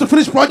the grace to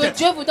finish Que project.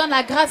 Dieu vous donne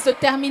la grâce de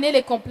terminer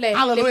les complets,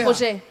 Hallelujah. les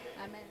projets.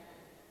 Amen.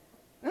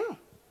 Yeah.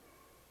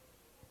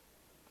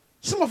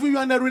 Some of you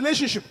are in a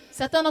relationship.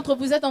 Certains d'entre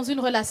vous êtes dans une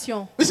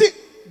relation. You see,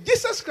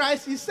 Jesus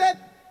Christ, he said,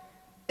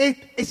 it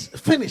is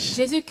finished.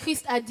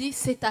 Jésus-Christ a dit,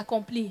 c'est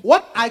accompli.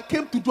 What I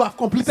came to do, I've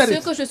completed Ce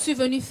it. que je suis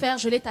venu faire,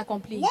 je l'ai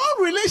accompli.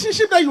 One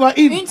relationship that you are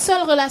in, Une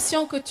seule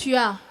relation que tu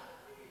as,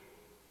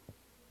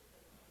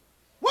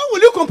 when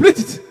will you complete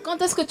it? quand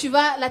est-ce que tu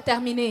vas la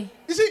terminer?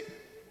 You see,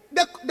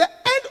 the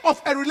end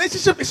of a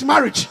relationship is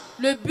marriage.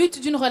 Le but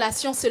d'une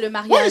relation, c'est le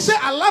When you mariage. say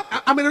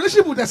I'm in a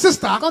relationship with a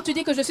sister, Quand tu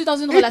dis que je suis dans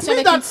une it relation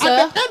means avec une that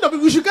sœur, at the end of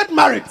it, we should get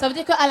married. ça veut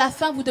dire qu'à la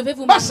fin, vous devez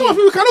vous But some marier. of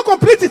you, you cannot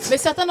complete it. Mais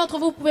certains d'entre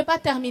vous, vous ne pouvez pas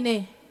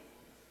terminer.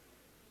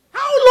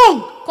 How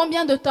long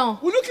Combien de temps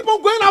will you keep on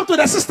going out to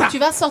the sister? tu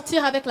vas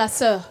sortir avec la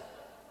sœur?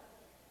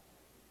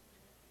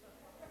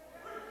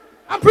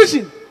 I'm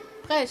preaching.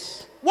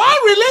 Prêche. One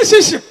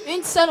relationship.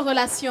 Une seule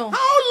relation.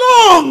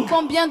 How long?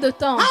 Combien de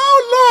temps?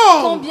 How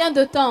long? Combien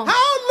de temps?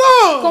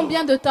 How long?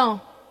 Combien de temps?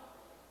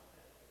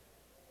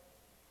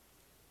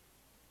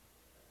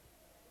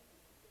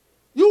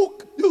 You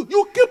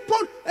keep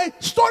on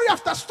story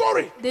after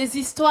story. Des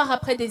histoires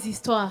après des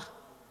histoires.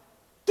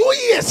 2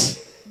 years,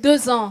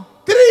 2 ans,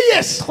 3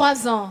 years,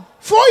 3 ans,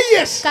 4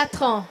 years.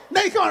 4 ans.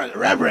 Then you come on,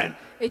 Reverend.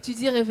 Et tu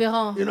dis,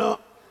 révérend, You know,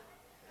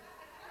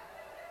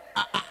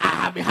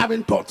 I have been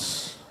having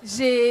thoughts,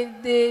 j'ai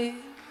des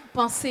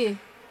pensées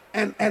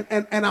and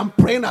I'm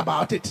praying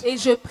about it. et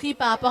je prie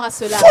par rapport à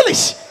cela.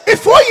 Foolish. In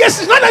 4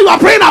 years, it's not that you are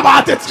praying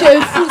about it. Tu es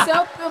fou, c'est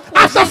un peu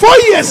projet. After 4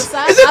 years, C'est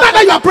ça. is it not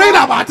that you are Après praying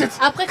 4 ans- about it?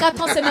 Après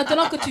 4 ans, c'est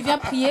maintenant que tu viens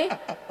prier.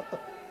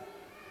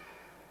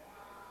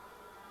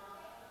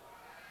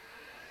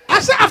 I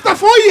said after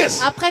 4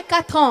 years, Après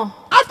 4 ans,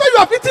 after you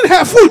have eaten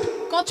her food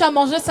quand tu as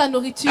mangé sa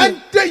nourriture, and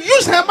they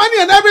use her money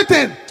and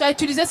everything, tu as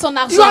utilisé son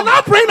you are argent.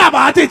 now praying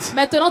about it.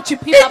 Maintenant, tu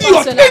pries par rapport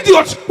à Idiot, cela.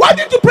 idiot. Why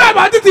did you pray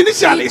about it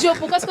initially? Idiot,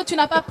 pourquoi est-ce que tu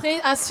n'as pas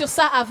prié sur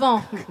ça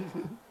avant?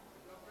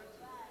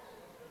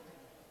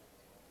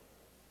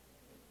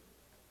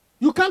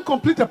 You can't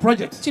complete a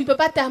project. Tu ne peux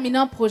pas terminer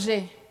un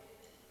projet.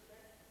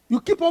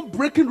 You keep on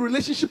breaking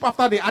relationship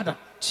after the other.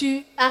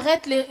 Tu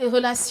arrêtes les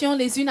relations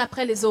les unes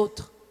après les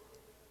autres.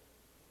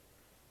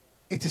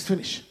 It is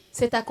finished.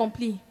 C'est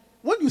accompli.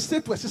 When you say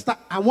to a sister,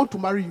 I want to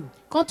marry you,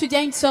 Quand tu dis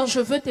à une sœur, je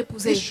veux it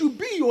t'épouser, should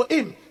be your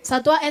aim ça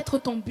doit être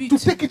ton but to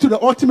take it to the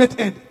ultimate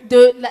end.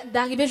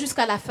 d'arriver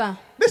jusqu'à la fin.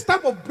 This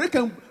type of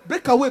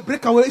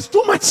breakaway is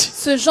too much.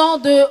 Ce genre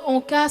de on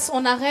casse,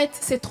 on arrête,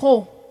 c'est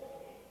trop.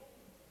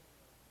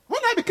 When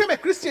I became a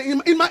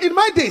Christian in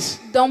my days,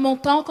 Dans mon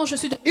temps, quand je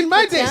suis devenu In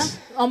my chrétien, days.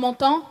 en mon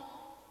temps,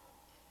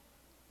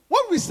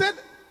 when we said,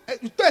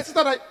 you tell a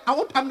sister that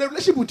I'm in a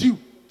relationship with you,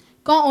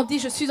 quand on dit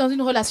je suis dans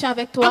une relation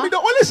avec I toi, mean, the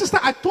only sister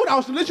I told I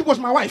was in a relationship was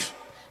my wife.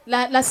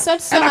 la seule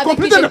sœur And I avec qui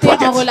completed the j'étais en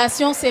project.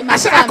 relation, c'est ma I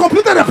said, I femme.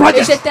 completed the Et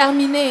project. j'ai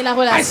terminé la I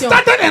relation.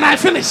 started and I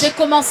finished. J'ai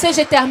commencé,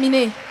 j'ai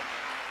terminé.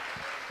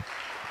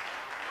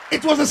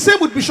 It was the same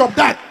with Bishop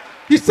Dag.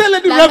 He said,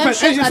 let the La même reverend,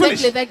 chose and he avec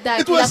finished. l'évêque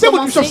Dag. It Il was a the same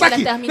with Bishop commencé, il a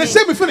Saki. terminé. The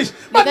same we finished.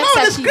 But L'évêque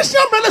now these Saki.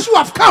 Christian brothers who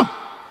have come,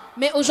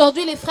 Mais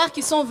aujourd'hui, les frères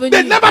qui sont they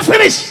venus, never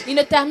finish. ils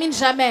ne terminent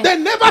jamais. They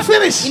never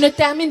finish. Ils ne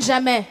terminent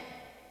jamais.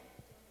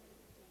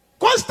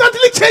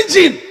 Constantly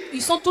changing.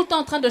 Ils sont tout le temps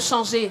en train de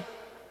changer.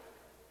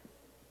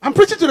 I'm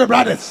preaching to the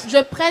brothers.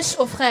 Je prêche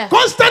aux frères,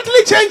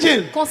 Constantly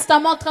changing.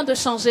 constamment en train de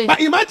changer. But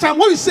in my time,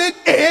 when we said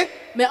A,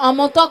 Mais en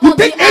mon temps, you quand on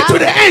dit take A to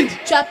the A, end.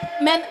 tu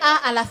amènes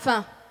A à la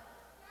fin.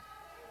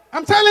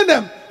 I'm telling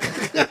them.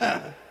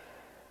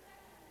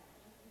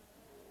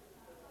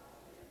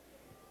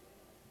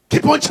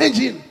 Keep on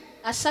changing.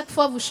 À chaque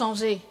fois, vous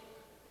changez.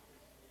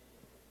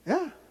 Yeah.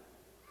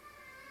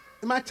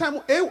 In my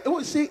time, A, when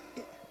we say,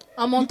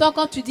 En mon temps,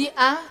 quand tu dis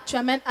A, tu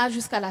amènes A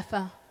jusqu'à la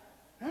fin.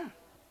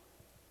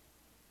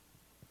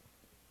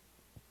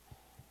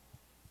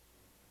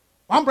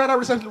 one brother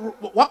recently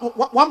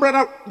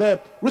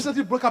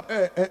broke up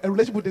a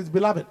relationship with his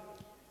beloved.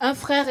 Un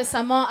frère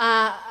récemment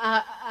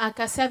a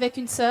cassé avec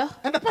une sœur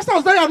And the pastor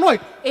was very annoyed.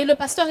 et le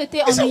pasteur était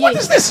He said, ennuyé. what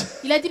is this?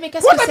 Il a dit, mais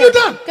qu'est-ce What que have you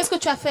c'est? done? Qu'est-ce que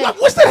tu as fait? You have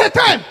wasted her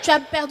time. Tu as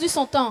perdu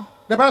son temps.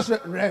 The pastor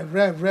said,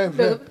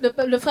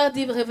 Rev. Le frère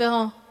dit,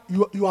 révérend,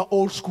 You are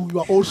old school. You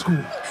are old school.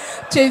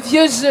 tu es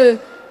vieux jeu.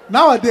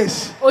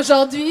 Nowadays,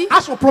 Aujourd'hui,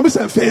 as for promise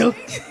and fail,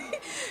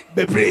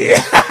 be free.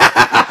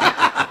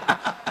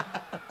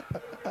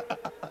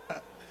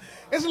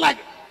 It's like,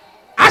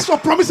 as for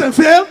promise and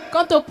fail,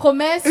 quant aux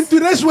promesses, in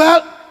today's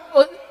world,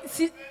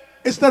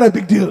 it's not a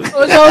big deal.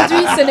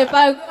 aujourd'hui, ce n'est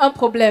pas un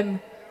problème.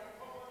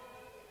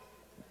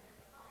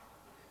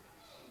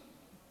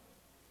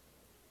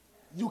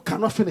 You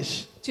cannot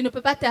finish. Tu ne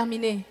peux pas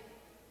terminer.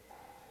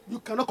 You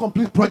cannot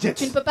complete projects.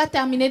 Tu ne peux pas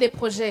terminer des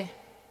projets.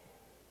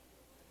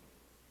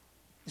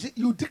 You see,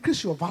 you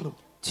decrease your value.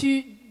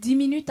 Tu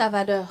diminues ta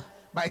valeur.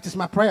 But it is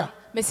my prayer.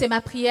 Mais c'est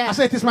ma prière. I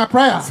say it is my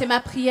prayer C'est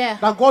ma prière.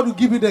 that God will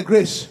give you the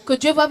grace Que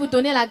Dieu va vous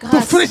donner la to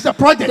grâce finish the de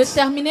project.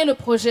 terminer le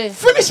projet.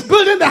 Finish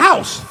building the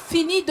house.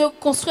 Finis de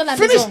construire la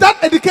Finish maison. that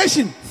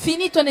education.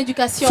 Finis ton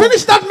éducation.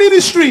 Finish that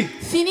ministry.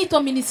 Finis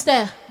ton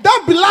ministère.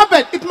 That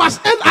beloved, it must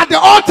end at the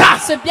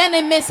altar. Ce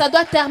bien-aimé, ça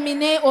doit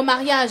terminer au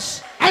mariage.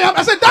 I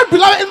said that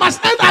beloved, it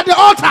must end at the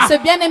altar. Ce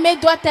bien-aimé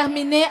doit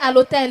terminer à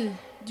l'autel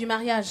du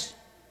mariage.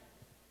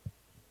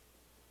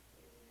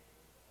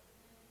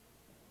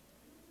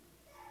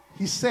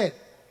 He said,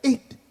 it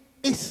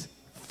is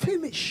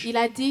finished. Il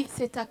a dit,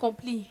 c'est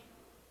accompli.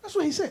 That's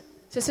what he said.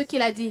 C'est ce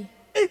qu'il a dit.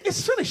 It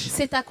is finished.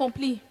 C'est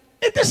accompli.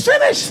 It is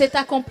finished. C'est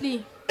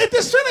accompli. It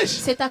is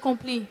finished. C'est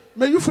accompli.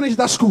 May you finish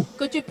that school.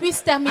 Que tu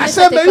puisses terminer I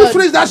said, cette may you école.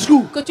 finish that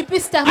school. Que tu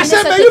puisses terminer I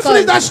said, cette may you finish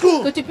école. that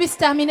school. Que tu puisses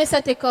terminer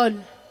cette école.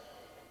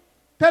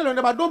 Tell your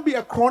neighbor, don't be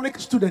a chronic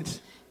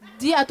student.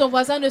 Dis à ton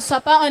voisin, ne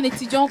sois pas un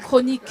étudiant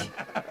chronique.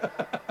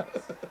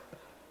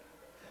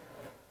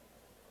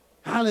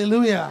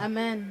 Hallelujah.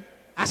 Amen.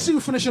 I see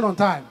you finishing on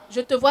time.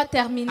 Je te vois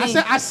terminer. I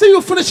said, I see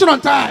you finishing on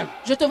time.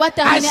 Je te vois I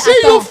terminer see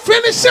à you temps.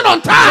 finishing on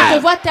Je te time.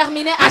 vois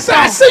terminer I à said,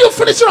 I temps. see you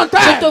finishing on Je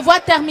te time. vois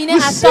terminer à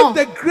Receive temps.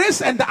 the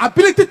grace and the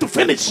ability to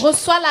finish.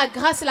 Reçois la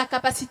grâce et la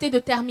capacité de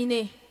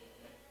terminer.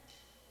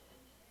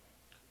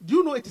 Do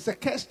you know it is a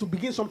curse to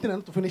begin something and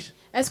not to finish?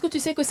 Est-ce que tu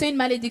sais que c'est une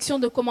malédiction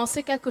de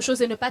commencer quelque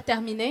chose et ne pas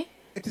terminer?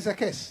 It is a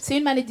curse. C'est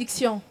une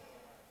malédiction.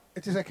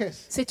 It is a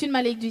curse. C'est une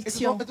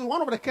malédiction. It is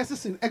one of the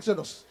curses in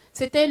Exodus.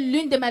 C'était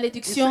l'une des It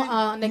malédictions said,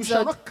 en you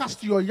shall Exode. not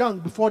cast your young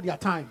before their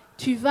time.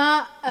 Tu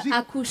vas See,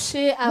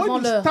 accoucher avant When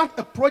you l'heure. start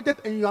a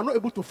project and you are not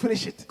able to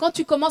finish it, Quand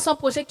tu commences un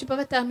projet que tu peux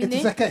pas it terminer,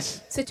 is a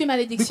curse. c'est une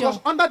malédiction.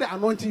 Because under the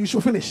anointing, you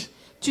should finish.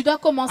 Tu dois I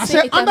commencer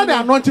said, et under the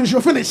terminer. anointing, you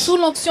should finish. Sous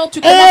l'onction, tu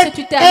commences et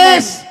tu It termines.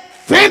 is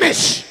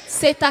finished.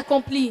 C'est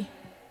accompli.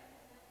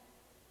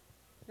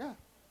 Yeah.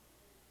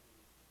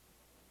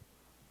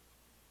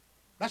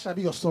 That shall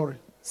be your story.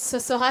 Ce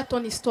sera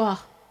ton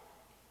histoire.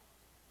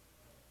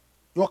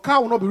 Your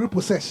car will not be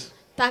repossessed.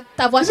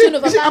 Ta voiture ne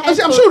va pas I'm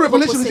showing you être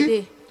revelation.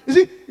 repossédée. You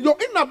see, your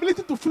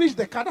inability to finish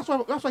the car, that's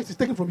why it's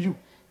taken from you.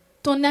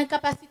 Ton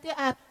incapacité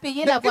à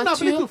payer The la inability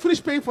to voiture,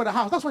 finish paying for the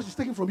house, that's why it's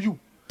taken from you.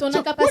 ton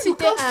So when you incapacité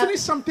can't à... finish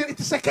something, it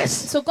is a curse.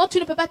 So, quand tu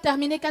ne peux pas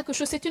terminer quelque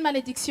chose, c'est une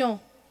malédiction.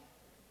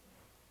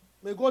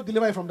 May God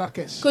deliver you from that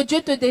curse. Que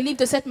Dieu te délivre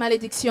de cette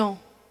malédiction.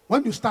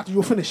 When you start,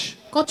 you'll finish.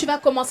 Quand tu vas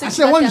commencer, I tu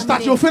said, vas when you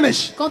start, you'll terminer.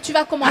 finish. Quand tu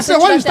vas I commencer, said,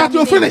 tu when vas you start,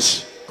 you'll terminer.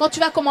 finish. Quand tu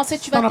vas commencer,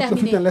 tu Stand vas up to your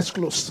feet and terminer. let's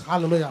close.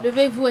 Hallelujah.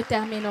 Levez-vous et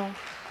terminons.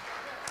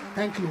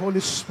 Thank you, Holy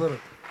Spirit.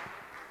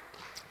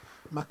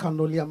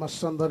 Makandolia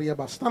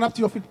masandariaba. Stand up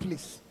to your feet,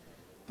 please.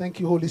 Thank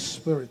you, Holy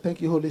Spirit.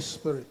 Thank you, Holy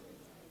Spirit.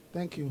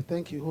 Thank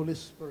you, Holy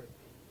Spirit.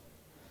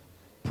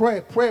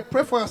 Pray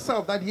for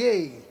yourself that,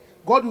 yea,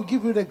 God will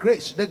give you the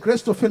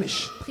grace to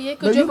finish. Priez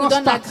que May Dieu you vous not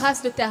donne la start.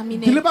 grâce de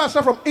terminer. Deliver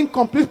yourself from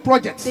incomplete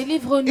projects.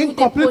 Délivre-nous des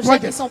Incomplete projets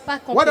qui ne projects. sont pas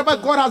Whatever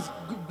complétés. God has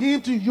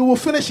given to you, you will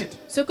finish it.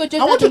 Ce que Dieu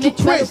I t'a want you donné, to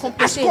tu vas pray. le Ask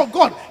compléter. for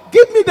God,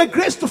 give me the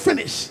grace to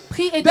finish.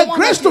 Prie et The demande à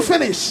grace Dieu. to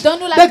finish.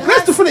 Donne-nous la The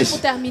grace to grâce finish. pour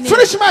terminer.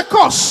 Finish my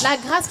course. La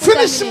grâce pour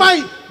Finish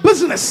terminer. my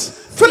business.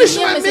 Finish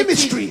Finir my mes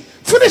ministry. études.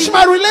 Finish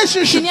my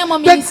relationship. Finir mon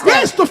The ministère.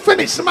 grace to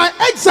finish my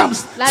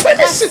exams. La Finish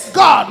grâce. it,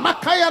 God.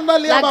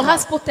 La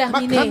grâce pour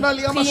terminer. Priez. No,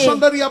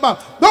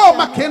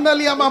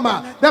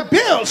 the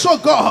bills, oh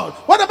God.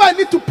 Whatever I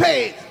need to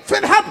pay,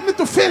 help me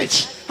to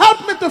finish.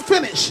 Help me to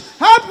finish.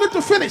 Help me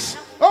to finish.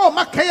 Oh,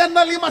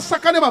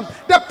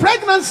 the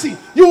pregnancy,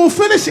 you will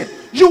finish it.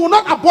 You will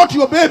not abort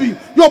your baby.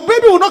 Your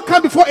baby will not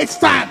come before its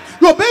time.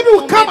 Your baby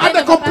will Ton come bébé at the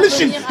ne va pas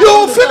completion. venir You avant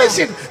will le finish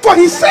temps. it. For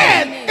he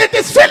said, it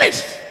is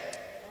finished.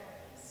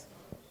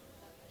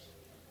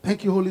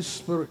 Thank you, Holy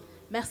Spirit.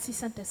 Merci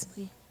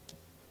Saint-Esprit.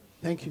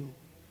 Thank you.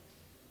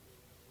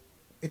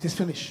 It is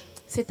finished.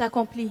 C'est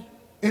accompli.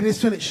 It is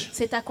finished.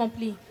 C'est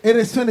accompli. It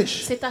is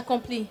finished. C'est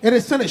accompli. It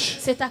is finished.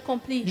 C'est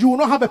accompli. You will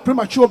not have a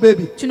premature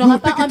baby. Tu You n'auras will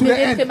pas take un it to the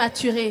bébé end.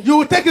 prématuré. You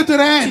will take it to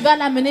the end. Tu vas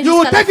l'amener You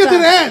will jusqu'à la take it to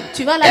the fin. end.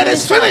 Tu vas It l'amener is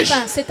jusqu'à la finished.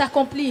 fin. C'est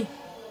accompli.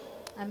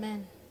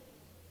 Amen.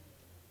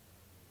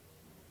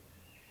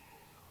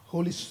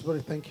 Holy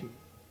Spirit, thank you.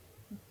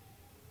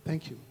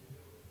 Thank you.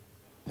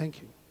 Thank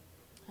you.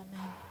 Amen.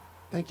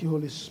 Thank you,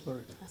 Holy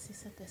Spirit. Merci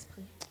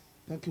Saint-Esprit.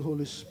 Thank you,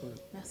 Holy Spirit.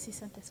 Merci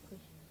Saint-Esprit.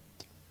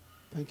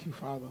 Thank you,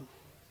 Father.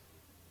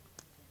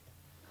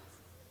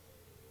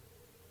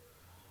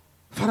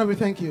 Father, we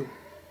thank you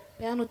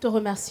Père, nous te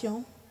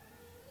remercions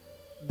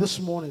this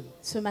morning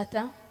ce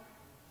matin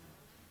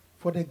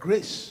for the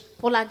grace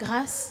pour la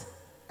grâce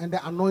and the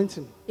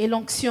anointing et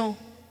l'onction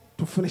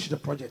to finish the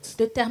project.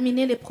 de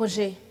terminer les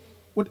projets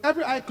With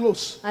every eye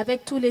closed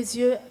avec tous les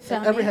yeux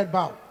and every fermés head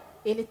bowed,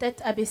 et les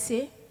têtes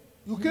abaissées.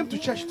 you came to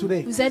church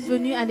today. Vous êtes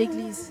venus à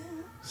l'église.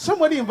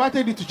 Somebody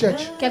invited you to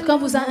church. Quelqu'un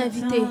vous a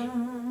invité.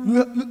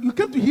 You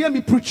came to hear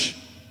me preach.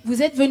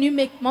 Vous êtes venus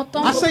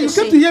m'entendre I said, you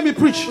came to prêcher. hear me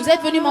preach. Vous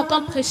êtes venus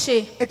m'entendre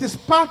prêcher. It is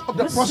part of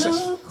the process.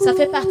 Ça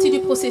fait partie du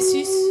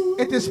processus.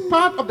 It is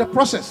part of the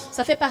process.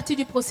 Ça fait partie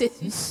du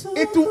processus.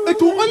 It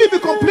will only be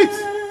complete.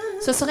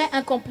 Ce serait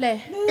incomplet.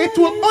 It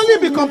will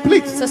only be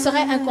complete Ce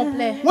serait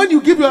incomplet when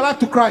you give your life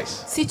to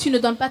Christ. si tu ne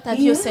donnes pas ta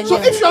vie au So Seigneur.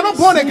 if you are not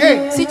born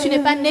again Si tu n'es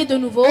pas né de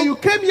nouveau and you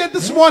came here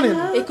this morning,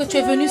 et que tu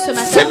es venu ce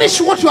matin,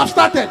 finish what you have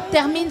started.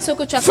 termine ce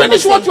que tu as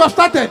Finish what you commencé. have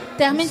started.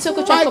 Termine ce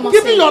que tu as By commencé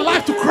giving your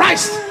life to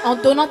Christ, en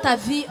donnant ta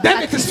vie then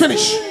à it is Christ.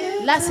 finished.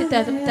 Là, c'est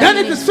Then it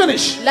terminé. is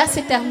finished. Là,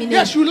 c'est terminé.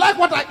 Yes, you like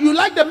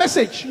the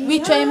message.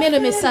 Oui, tu as aimé le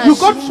message. You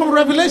got some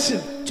revelation,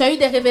 Tu as eu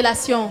des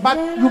révélations. but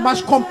you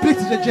must complete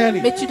the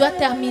journey. Mais tu dois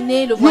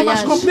terminer le You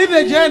voyage. must complete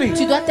the journey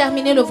Tu dois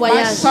terminer le by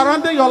voyage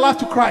surrendering your life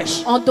to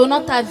Christ. en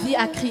donnant ta vie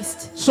à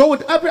Christ. So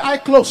with every eye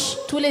closed,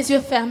 Tous les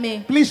yeux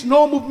fermés. please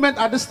no movement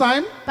at this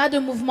time. Pas de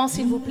mouvement,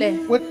 s'il vous plaît.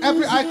 With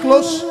every eye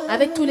closed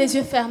Avec tous les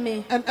yeux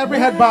fermés and every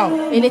head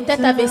bowed. et les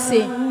têtes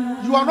abaissées.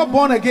 You are not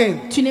born again.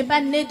 Tu n'es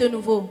pas né de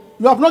nouveau.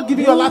 You have not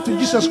given your life to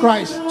Jesus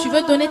Christ. Tu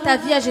veux donner ta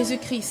vie à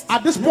Jésus-Christ. At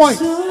this point,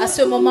 À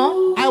ce moment,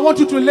 I want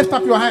you to lift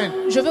up your hand.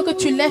 je veux que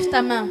tu lèves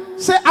ta main.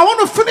 Say, I want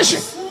to finish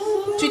it.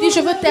 Tu dis, je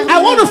veux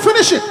I want to terminer.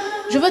 finish it.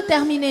 Je veux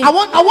terminer. I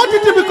want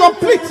it to be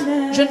complete.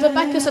 Je ne veux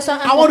pas que ce soit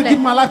I want to incomplet. give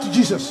my life to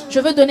Jesus. Je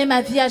veux donner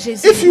ma vie à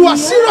Jésus. If you are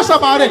serious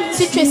about it,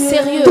 Si tu es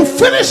sérieux to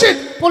finish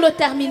it, pour le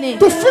terminer,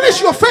 to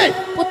finish your faith,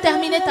 pour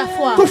terminer ta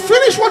foi, to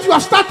finish what you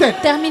have started,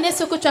 terminer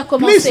ce que tu as please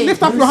commencé.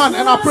 lift up your hand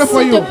and I'll pray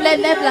for S'il you. te plaît,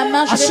 lève la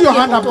main, I je see vais your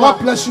prier hand pour up. toi.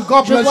 God bless you.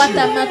 God Je bless vois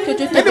ta you. main, que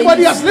Dieu te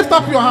Anybody else, bénisse. lift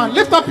up your hand.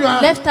 Lift up your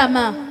hand. Lève ta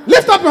main.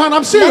 Lift up your hand.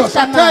 I'm serious. Lève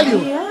ta I tell main.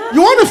 you.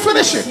 You want to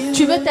finish it.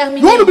 Tu veux You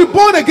terminer. want to be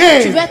born Tu veux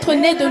again. être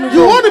né de You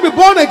nouveau. want to be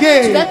born Tu veux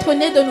again. être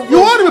né de You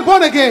nouveau. want to be born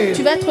Tu again.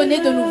 veux être né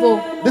de nouveau.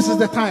 This is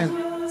the time.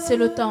 C'est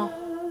le temps.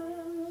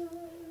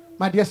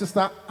 My dear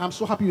sister, I'm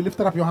so happy you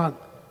lifted up your hand.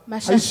 Ma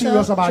Are chère you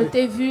serious sœur, about je it?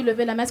 t'ai vu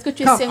lever la main. Est-ce que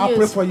tu es Come, I'll pray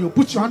sérieuse? for you.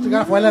 Put your hand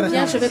together for 11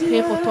 Viens, je vais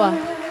prier pour toi.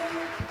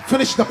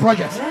 Finish the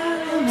project.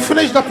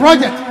 Finish the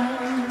project.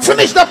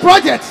 Finish the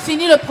project.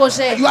 Finis le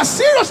projet. You are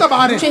serious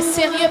about Tu it. es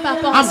sérieux par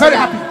rapport à I'm very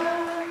cela. happy.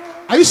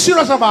 Are you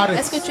serious about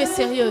Est-ce it? que tu es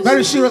sérieuse?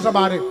 Very serious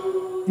about it.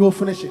 You will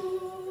finish it.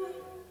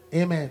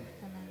 Amen.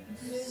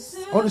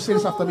 I want to say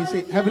this after me.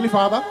 Say, Heavenly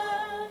Father,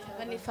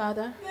 Heavenly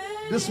Father,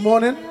 this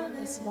morning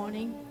this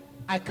morning,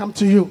 I come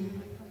to you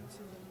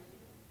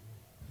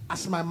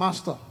as my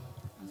master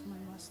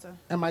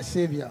and my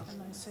savior.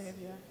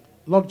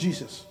 Lord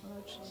Jesus,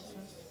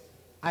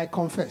 I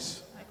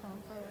confess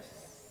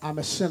I'm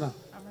a sinner.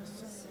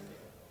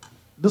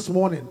 This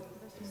morning,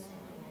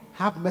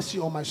 have mercy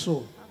on my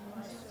soul.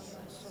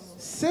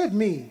 Save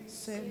me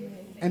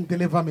and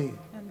deliver me.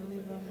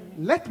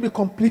 Let me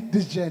complete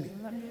this journey.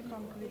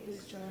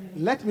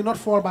 Let me not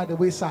fall by the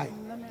wayside.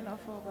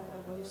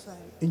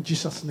 In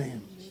Jesus'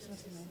 name.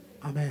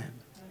 Amen.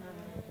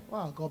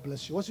 Wow, God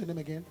bless you. What's your name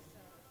again?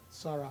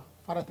 Sarah.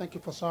 Father, thank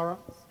you for Sarah.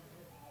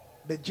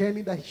 The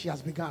journey that she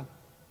has begun.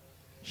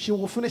 She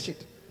will finish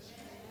it.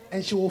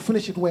 And she will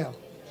finish it well.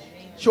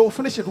 She will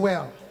finish it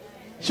well.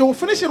 She will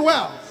finish it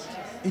well.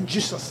 In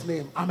Jesus'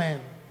 name. Amen.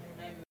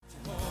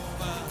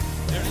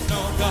 There is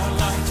no God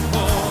like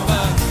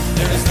Jehovah.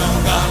 There is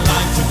no God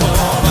like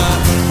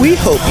Jehovah. We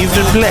hope you've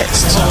been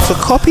blessed. For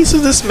copies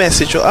of this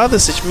message or other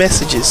such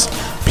messages,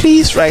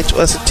 please write to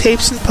us at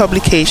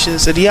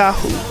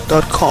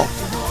tapesandpublications@yahoo.com.